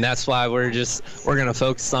 Absolutely, and that's why we're going to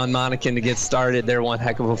focus on Monacan to get started. They're one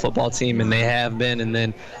heck of a football team, and they have been. And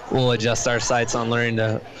then we'll adjust our sights on learning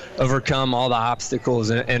to overcome all the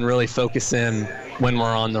obstacles and really focus in when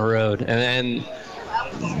we're on the road. And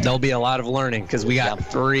there'll be a lot of learning because we got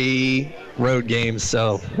 3 road games,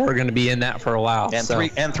 so we're going to be in that for a while.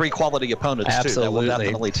 And three quality opponents, absolutely, too, that will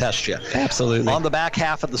definitely test you. Absolutely. On the back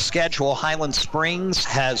half of the schedule, Highland Springs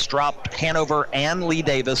has dropped Hanover and Lee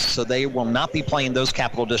Davis, so they will not be playing those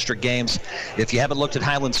Capital District games. If you haven't looked at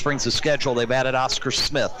Highland Springs' schedule, they've added Oscar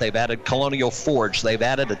Smith, they've added Colonial Forge, they've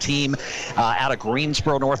added a team out of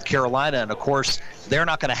Greensboro, North Carolina, and of course, they're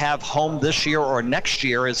not going to have home this year or next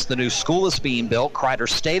year as the new school is being built. Kreider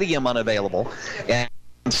Stadium unavailable. And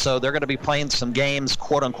so they're going to be playing some games,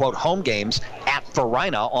 quote-unquote home games, at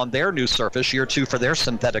Farina on their new surface, year 2 for their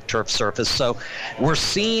synthetic turf surface. So we're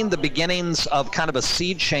seeing the beginnings of kind of a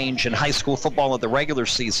seed change in high school football in the regular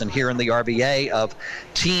season here in the RVA, of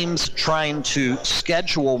teams trying to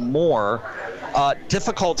schedule more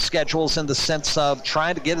difficult schedules in the sense of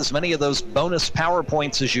trying to get as many of those bonus power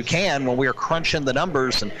points as you can when we're crunching the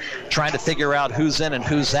numbers and trying to figure out who's in and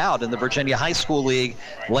who's out. In the Virginia High School League,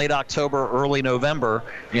 late October, early November,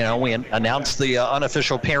 we announced the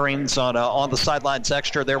unofficial pairings on the Sidelines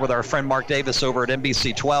Extra there with our friend Mark Davis over at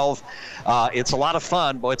NBC 12. It's a lot of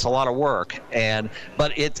fun, but it's a lot of work.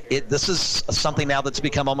 But this is something now that's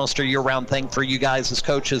become almost a year-round thing for you guys as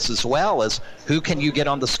coaches, as well as who can you get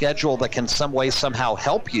on the schedule that can somehow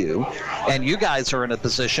help you. And you guys are in a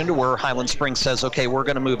position to where Highland Springs says, okay, we're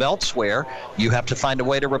going to move elsewhere. You have to find a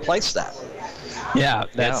way to replace that. Yeah,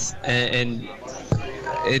 and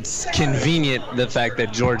it's convenient, the fact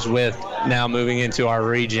that George Wythe now moving into our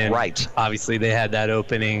region. Right. Obviously, they had that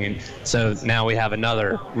opening, and so now we have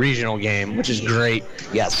another regional game, which is great.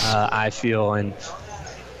 Yes. I feel, and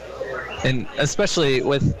especially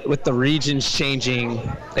with the regions changing,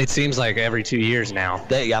 it seems like every 2 years now.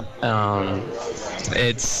 It's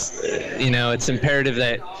imperative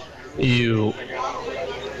that you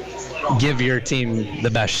give your team the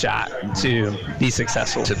best shot to be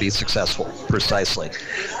successful. Precisely.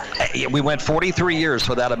 We went 43 years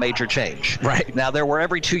without a major change. Right. Now, there were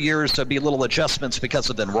every 2 years there'd be little adjustments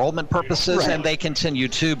because of enrollment purposes, right, and they continue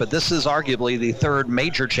too, but this is arguably the 3rd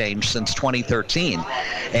major change since 2013.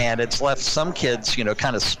 And it's left some kids,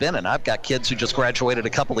 kind of spinning. I've got kids who just graduated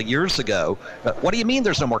a couple of years ago. But what do you mean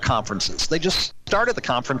there's no more conferences? They just started the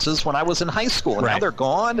conferences when I was in high school, and now they're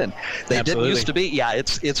gone, and they didn't used to be. Yeah,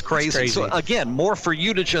 it's crazy. So, again, more for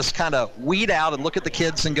you to just kind of weed out and look at the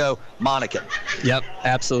kids and go, Monacan. Yep,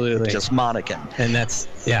 absolutely. Just Monacan. And that's,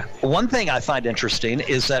 One thing I find interesting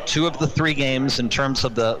is that 2 of the 3 games in terms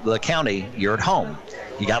of the county, you're at home.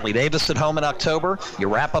 You got Lee Davis at home in October. You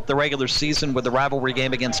wrap up the regular season with the rivalry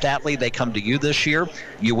game against Atlee. They come to you this year.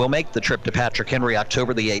 You will make the trip to Patrick Henry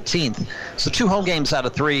October the 18th. So 2 home games out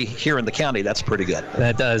of 3 here in the county. That's pretty good.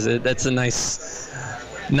 That does. That's a nice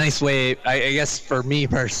way, I guess, for me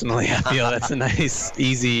personally. I feel that's a nice,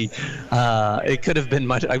 easy. It could have been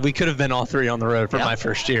much. We could have been all 3 on the road for my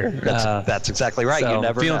first year. That's exactly right. So you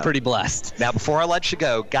never feeling know. Pretty blessed. Now, before I let you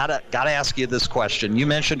go, gotta ask you this question. You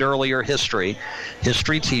mentioned earlier history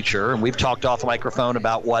teacher, and we've talked off the microphone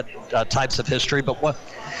about what types of history, but what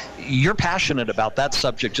you're passionate about that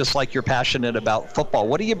subject, just like you're passionate about football.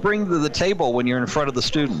 What do you bring to the table when you're in front of the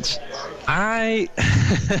students?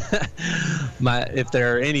 If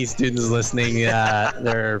there are any students listening,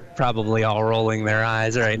 they're probably all rolling their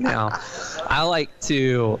eyes right now. I like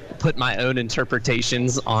to put my own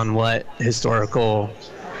interpretations on what historical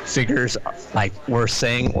figures were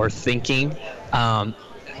saying or thinking, and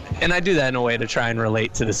I do that in a way to try and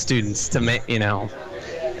relate to the students to make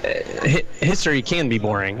history can be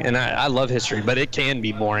boring, and I love history, but it can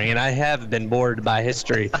be boring, and I have been bored by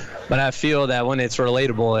history. But I feel that when it's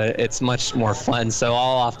relatable, it's much more fun. So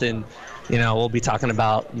I'll often, we'll be talking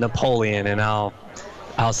about Napoleon, and I'll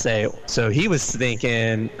say, so he was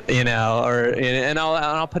thinking, and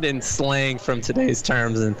I'll put in slang from today's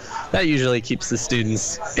terms, and that usually keeps the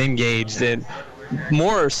students engaged, and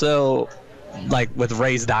more so. With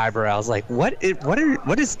raised eyebrows, what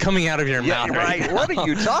is coming out of your mouth? Right. What are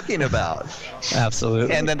you talking about?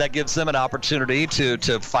 Absolutely. And then that gives them an opportunity to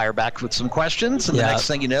fire back with some questions, and the next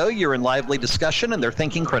thing you know, you're in lively discussion, and they're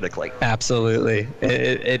thinking critically. Absolutely.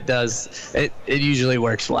 It does. It usually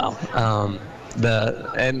works well. And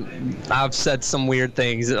I've said some weird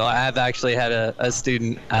things. I've actually had a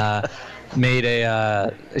student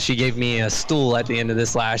she gave me a stool at the end of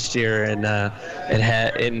this last year, and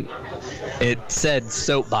it said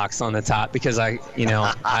soapbox on the top because I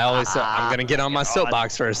always thought I'm going to get on my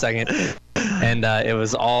soapbox for a second. And it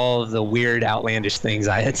was all the weird, outlandish things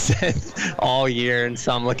I had said all year. And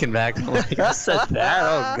so I'm looking back, I'm like, I said that?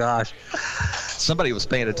 Oh, gosh. Somebody was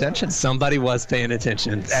paying attention. Somebody was paying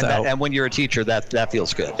attention. And when you're a teacher, that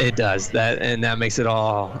feels good. It does. That makes it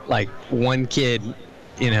all like one kid,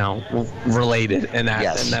 related, and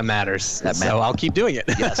that matters. So I'll keep doing it.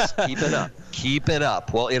 Yes, keep it up. Keep it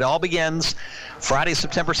up. Well, it all begins Friday,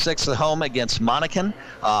 September 6th at home against Monacan.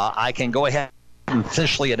 I can go ahead and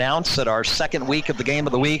officially announce that our second week of the game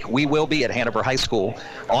of the week, we will be at Hanover High School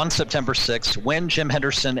on September 6th when Jim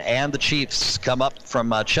Henderson and the Chiefs come up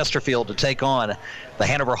from Chesterfield to take on the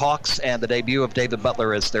Hanover Hawks and the debut of David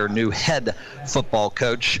Butler as their new head football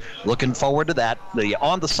coach. Looking forward to that. The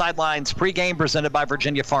On the Sidelines pregame presented by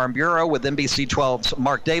Virginia Farm Bureau with NBC 12's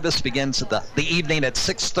Mark Davis begins the evening at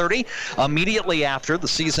 6:30. Immediately after the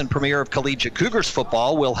season premiere of Collegiate Cougars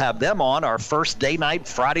football, we'll have them on. Our first day-night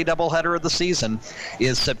Friday doubleheader of the season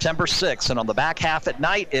is September 6th. And on the back half at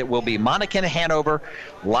night, it will be Monacan Hanover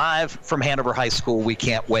live from Hanover High School. We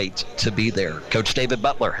can't wait to be there. Coach David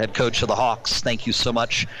Butler, head coach of the Hawks, thank you so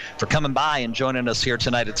much for coming by and joining us here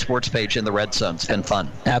tonight at Sports Page in the Red Zone. It's been fun.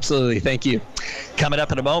 Absolutely. Thank you. Coming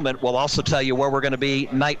up in a moment, we'll also tell you where we're going to be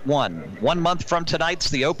night one. 1 month from tonight's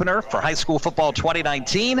the opener for high school football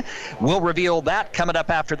 2019. We'll reveal that coming up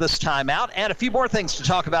after this timeout, and a few more things to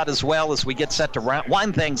talk about as well as we get set to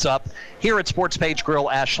wind things up here at Sports Page Grill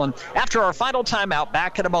Ashland. After our final timeout,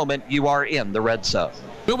 back in a moment, you are in the Red Zone.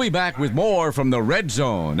 We'll be back with more from the Red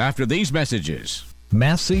Zone after these messages.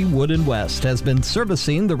 Massey Wood & West has been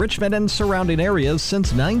servicing the Richmond and surrounding areas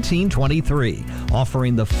since 1923,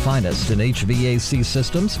 offering the finest in HVAC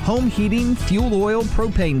systems, home heating, fuel oil,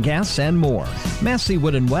 propane gas, and more. Massey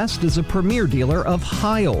Wood & West is a premier dealer of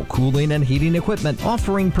Heil cooling and heating equipment,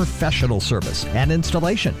 offering professional service and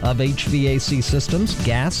installation of HVAC systems,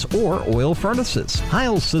 gas, or oil furnaces.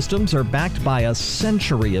 Heil systems are backed by a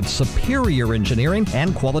century of superior engineering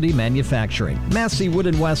and quality manufacturing. Massey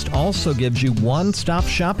Wood & West also gives you one-stop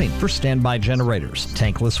shopping for standby generators,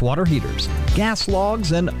 tankless water heaters, gas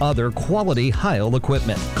logs, and other quality Heil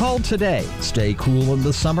equipment. Call today. Stay cool in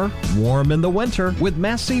the summer, warm in the winter with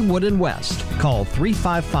Massey Wood & West. Call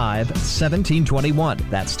 355-1721.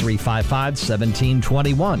 That's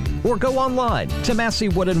 355-1721. Or go online to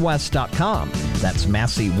MasseyWoodandWest.com. That's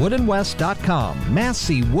MasseyWoodandWest.com.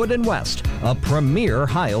 Massey Wood & West, a premier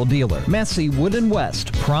Heil dealer. Massey Wood &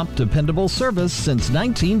 West, prompt, dependable service since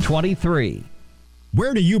 1923.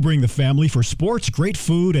 Where do you bring the family for sports, great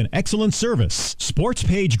food, and excellent service? Sports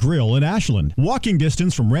Page Grill in Ashland. Walking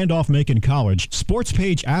distance from Randolph-Macon College, Sports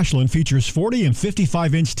Page Ashland features 40 and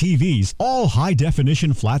 55-inch TVs, all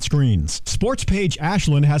high-definition flat screens. Sports Page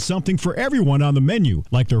Ashland has something for everyone on the menu,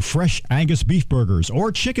 like their fresh Angus beef burgers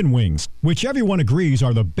or chicken wings, which everyone agrees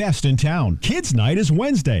are the best in town. Kids' night is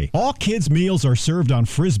Wednesday. All kids' meals are served on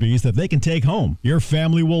Frisbees that they can take home. Your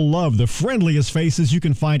family will love the friendliest faces you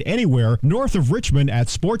can find anywhere north of Richmond at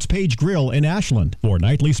Sports Page Grill in Ashland. For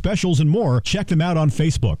nightly specials and more, check them out on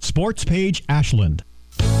Facebook. Sports Page Ashland.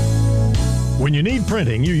 When you need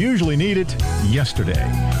printing, you usually need it yesterday.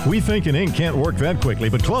 We Think in Ink can't work that quickly,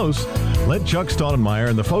 but close. Let Chuck Stoudemire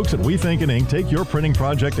and the folks at We Think in Ink take your printing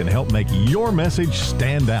project and help make your message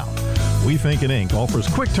stand out. We Think in Ink offers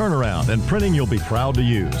quick turnaround and printing you'll be proud to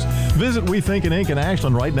use. Visit We Think in Ink in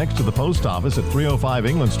Ashland right next to the post office at 305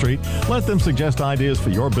 England Street. Let them suggest ideas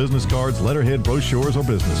for your business cards, letterhead, brochures, or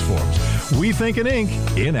business forms. We Think in Ink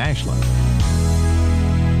in Ashland.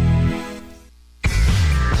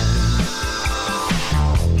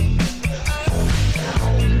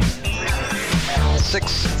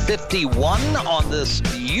 6:51 on this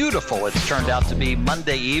beautiful, it's turned out to be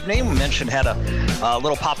Monday evening. We mentioned had a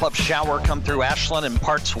little pop-up shower come through Ashland and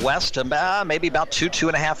parts west maybe about two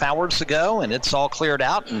and a half hours ago, and it's all cleared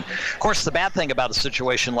out. And of course, the bad thing about a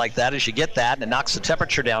situation like that is you get that and it knocks the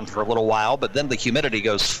temperature down for a little while, but then the humidity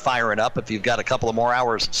goes firing up if you've got a couple of more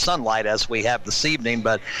hours of sunlight as we have this evening.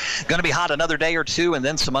 But going to be hot another day or two, and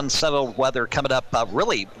then some unsettled weather coming up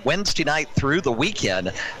really Wednesday night through the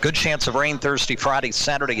weekend. Good chance of rain Thursday, Friday,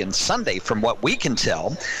 Saturday, and Sunday from what we can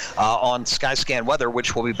tell on Skyscan Weather,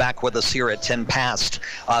 which will be back with us here at 10 past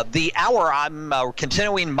the hour. I'm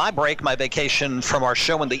continuing my vacation from our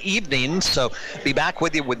show in the evening, so be back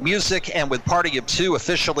with you with music and with Party of Two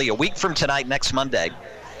officially a week from tonight, next Monday.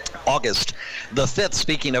 August the 5th.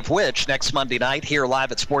 Speaking of which, next Monday night here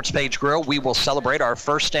live at Sports Page Grill, we will celebrate our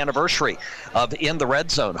first anniversary of In the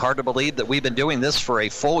Red Zone. Hard to believe that we've been doing this for a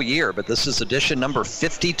full year, but this is edition number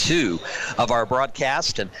 52 of our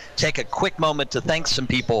broadcast. And take a quick moment to thank some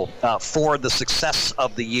people for the success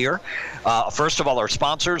of the year. First of all, our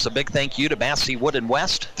sponsors, a big thank you to Massey Wood and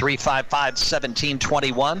West,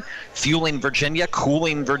 355-1721, Fueling Virginia,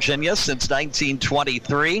 Cooling Virginia since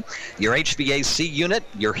 1923. Your HVAC unit,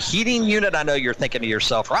 your heating unit. I know you're thinking to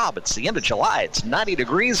yourself, Rob, it's the end of July. It's 90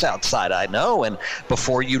 degrees outside. I know. And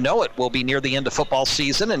before you know it, we'll be near the end of football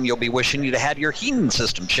season, and you'll be wishing you'd had your heating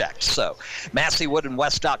system checked. So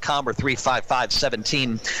MasseyWoodandWest.com or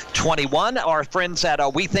 355-1721. Our friends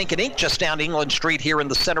at We Think Inc., just down England Street here in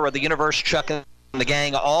the center of the universe, Chuck and the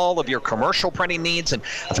gang, all of your commercial printing needs. And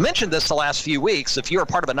I've mentioned this the last few weeks. If you're a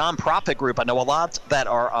part of a nonprofit group, I know a lot that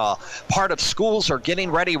are part of schools are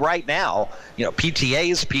getting ready right now. You know,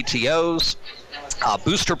 PTAs, PTOs,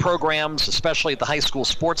 booster programs, especially at the high school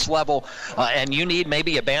sports level, and you need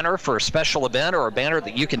maybe a banner for a special event or a banner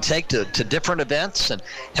that you can take to different events and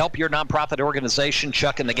help your nonprofit organization.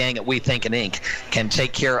 Chuck and the gang at We Think Inc. can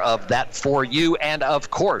take care of that for you. And,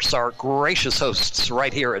 of course, our gracious hosts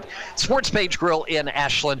right here at Sports Page Grill in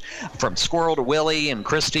Ashland, from Squirrel to Willie and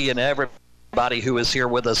Christy and everybody who is here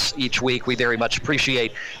with us each week. We very much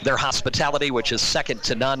appreciate their hospitality, which is second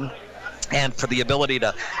to none, and for the ability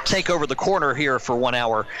to take over the corner here for 1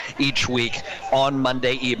 hour each week on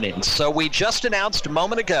Monday evenings. So we just announced a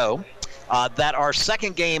moment ago that our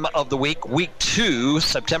second game of the week, week 2,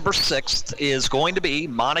 September 6th, is going to be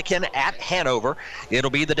Monacan at Hanover. It'll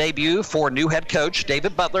be the debut for new head coach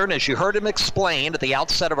David Butler, and as you heard him explain at the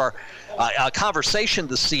outset of our conversation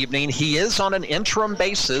this evening, he is on an interim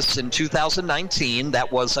basis in 2019. That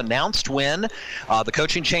was announced when the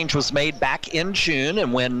coaching change was made back in June,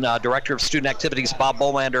 and when Director of Student Activities Bob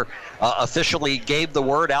Bolander officially gave the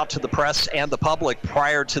word out to the press and the public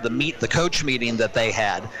prior to the coach meeting that they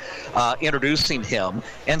had, introducing him.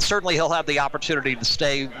 And certainly he'll have the opportunity to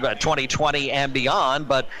stay 2020 and beyond,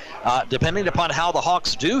 but depending upon how the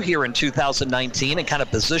Hawks do here in 2019 and kind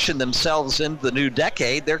of position themselves in the new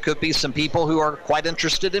decade, there could be some people who are quite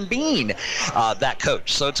interested in being that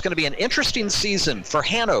coach. So it's going to be an interesting season for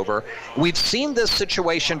Hanover. We've seen this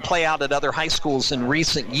situation play out at other high schools in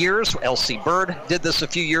recent years. L.C. Bird did this a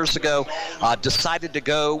few years ago, decided to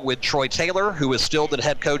go with Troy Taylor, who is still the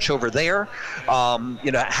head coach over there.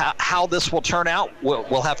 How this will turn out,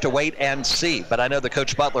 we'll have to wait and see. But I know that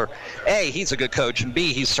Coach Butler, A, he's a good coach, and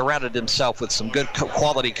B, he's surrounded himself with some good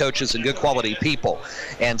quality coaches and good quality people.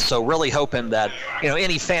 And so really hoping that,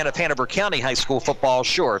 any fan of Hanover County high school football,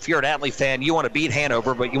 sure, if you're an Atlee fan, you want to beat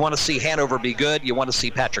Hanover, but you want to see Hanover be good, you want to see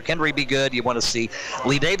Patrick Henry be good, you want to see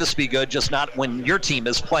Lee Davis be good, just not when your team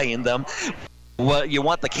is playing them. Well, you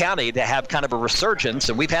want the county to have kind of a resurgence,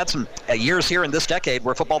 and we've had some years here in this decade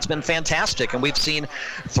where football's been fantastic, and we've seen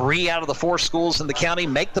 3 out of the 4 schools in the county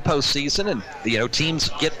make the postseason, and teams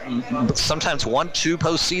get sometimes 1-2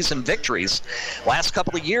 postseason victories. Last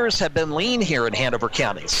couple of years have been lean here in Hanover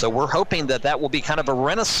County, so we're hoping that will be kind of a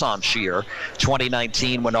renaissance year,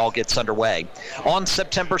 2019, when all gets underway. On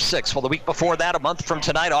September 6th, well, the week before that, a month from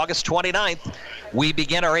tonight, August 29th, we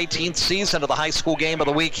begin our 18th season of the high school game of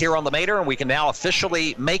the week here on the Mater, and we can now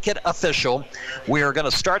officially make it official. We are going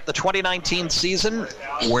to start the 2019 season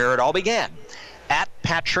where it all began, at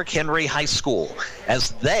Patrick Henry High School,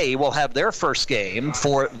 as they will have their first game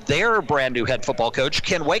for their brand new head football coach,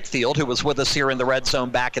 Ken Wakefield, who was with us here in the Red Zone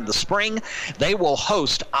back in the spring. They will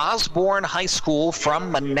host Osborne High School from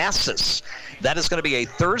Manassas. That is going to be a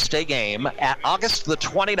Thursday game at August the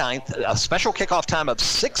 29th, a special kickoff time of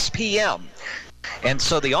 6 p.m. And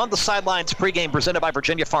so the On the Sidelines pregame presented by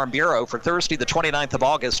Virginia Farm Bureau for Thursday, the 29th of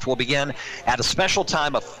August, will begin at a special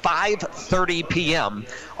time of 5:30 p.m.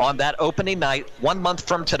 on that opening night, 1 month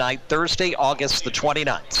from tonight, Thursday, August the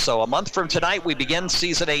 29th. So a month from tonight, we begin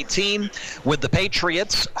season 18 with the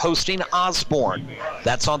Patriots hosting Osborne.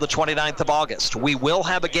 That's on the 29th of August. We will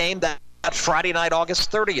have a game that Friday night,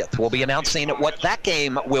 August 30th. We'll be announcing what that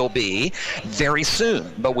game will be very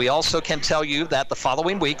soon. But we also can tell you that the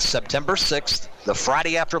following week, September 6th, the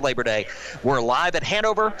Friday after Labor Day, we're live at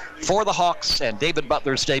Hanover for the Hawks and David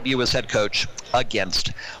Butler's debut as head coach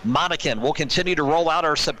against Monacan. We'll continue to roll out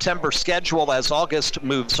our September schedule as August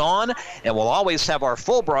moves on, and we'll always have our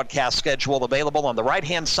full broadcast schedule available on the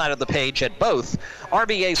right-hand side of the page at both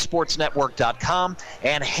RVASportsNetwork.com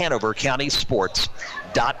and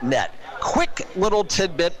HanoverCountySports.net. Quick little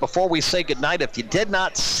tidbit before we say goodnight. If you did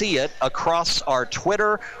not see it across our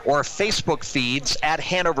Twitter or Facebook feeds at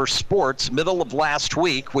Hanover Sports, middle of of last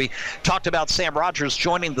week. We talked about Sam Rogers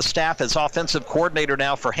joining the staff as offensive coordinator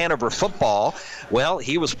now for Hanover football. Well,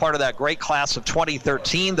 he was part of that great class of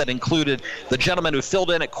 2013 that included the gentleman who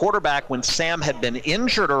filled in at quarterback when Sam had been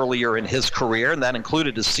injured earlier in his career, and that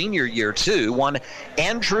included his senior year too, one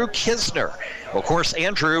Andrew Kisner. Of course,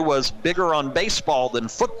 Andrew was bigger on baseball than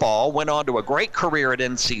football, went on to a great career at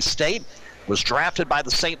NC State, was drafted by the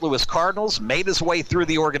St. Louis Cardinals, made his way through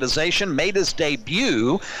the organization, made his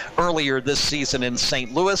debut earlier this season in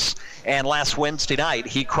St. Louis, and last Wednesday night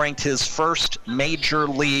he cranked his first major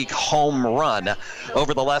league home run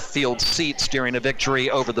over the left field seats during a victory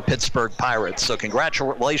over the Pittsburgh Pirates. So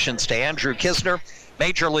congratulations to Andrew Kisner.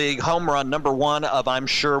 Major League home run number one of, I'm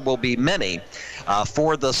sure, will be many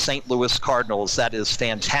for the St. Louis Cardinals. That is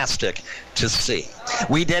fantastic to see.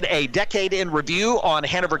 We did a decade in review on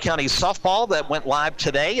Hanover County softball that went live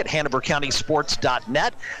today at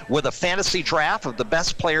HanoverCountySports.net with a fantasy draft of the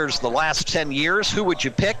best players the last 10 years. Who would you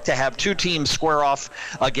pick to have two teams square off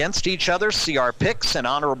against each other? See our picks and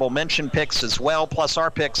honorable mention picks as well, plus our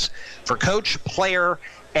picks for coach, player,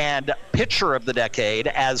 and pitcher of the decade,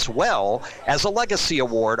 as well as a legacy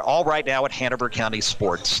award, all right now at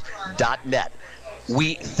HanoverCountySports.net.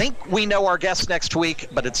 We think we know our guest next week,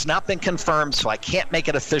 but it's not been confirmed, so I can't make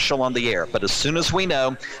it official on the air. But as soon as we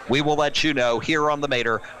know, we will let you know here on the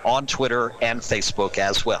Mater, on Twitter and Facebook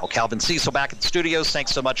as well. Calvin Cecil back at the studios.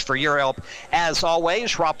 Thanks so much for your help. As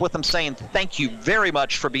always, Rob Witham saying thank you very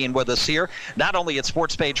much for being with us here, not only at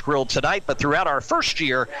Sports Page Grill tonight, but throughout our first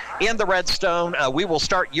year in the Redstone. We will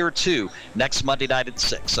start year 2 next Monday night at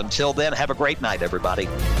 6. Until then, have a great night, everybody.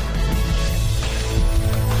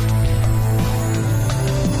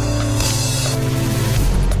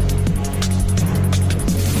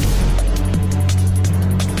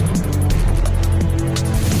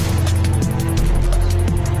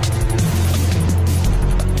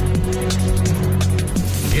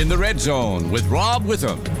 In the Red Zone with Rob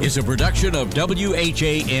Witham is a production of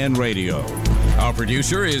WHAN Radio. Our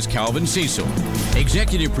producer is Calvin Cecil.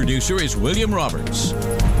 Executive producer is William Roberts.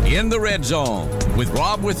 In the Red Zone with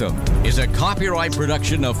Rob Witham is a copyright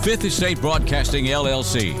production of Fifth Estate Broadcasting,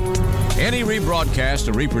 LLC. Any rebroadcast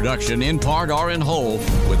or reproduction in part or in whole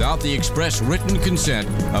without the express written consent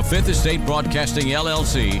of Fifth Estate Broadcasting,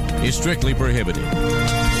 LLC is strictly prohibited.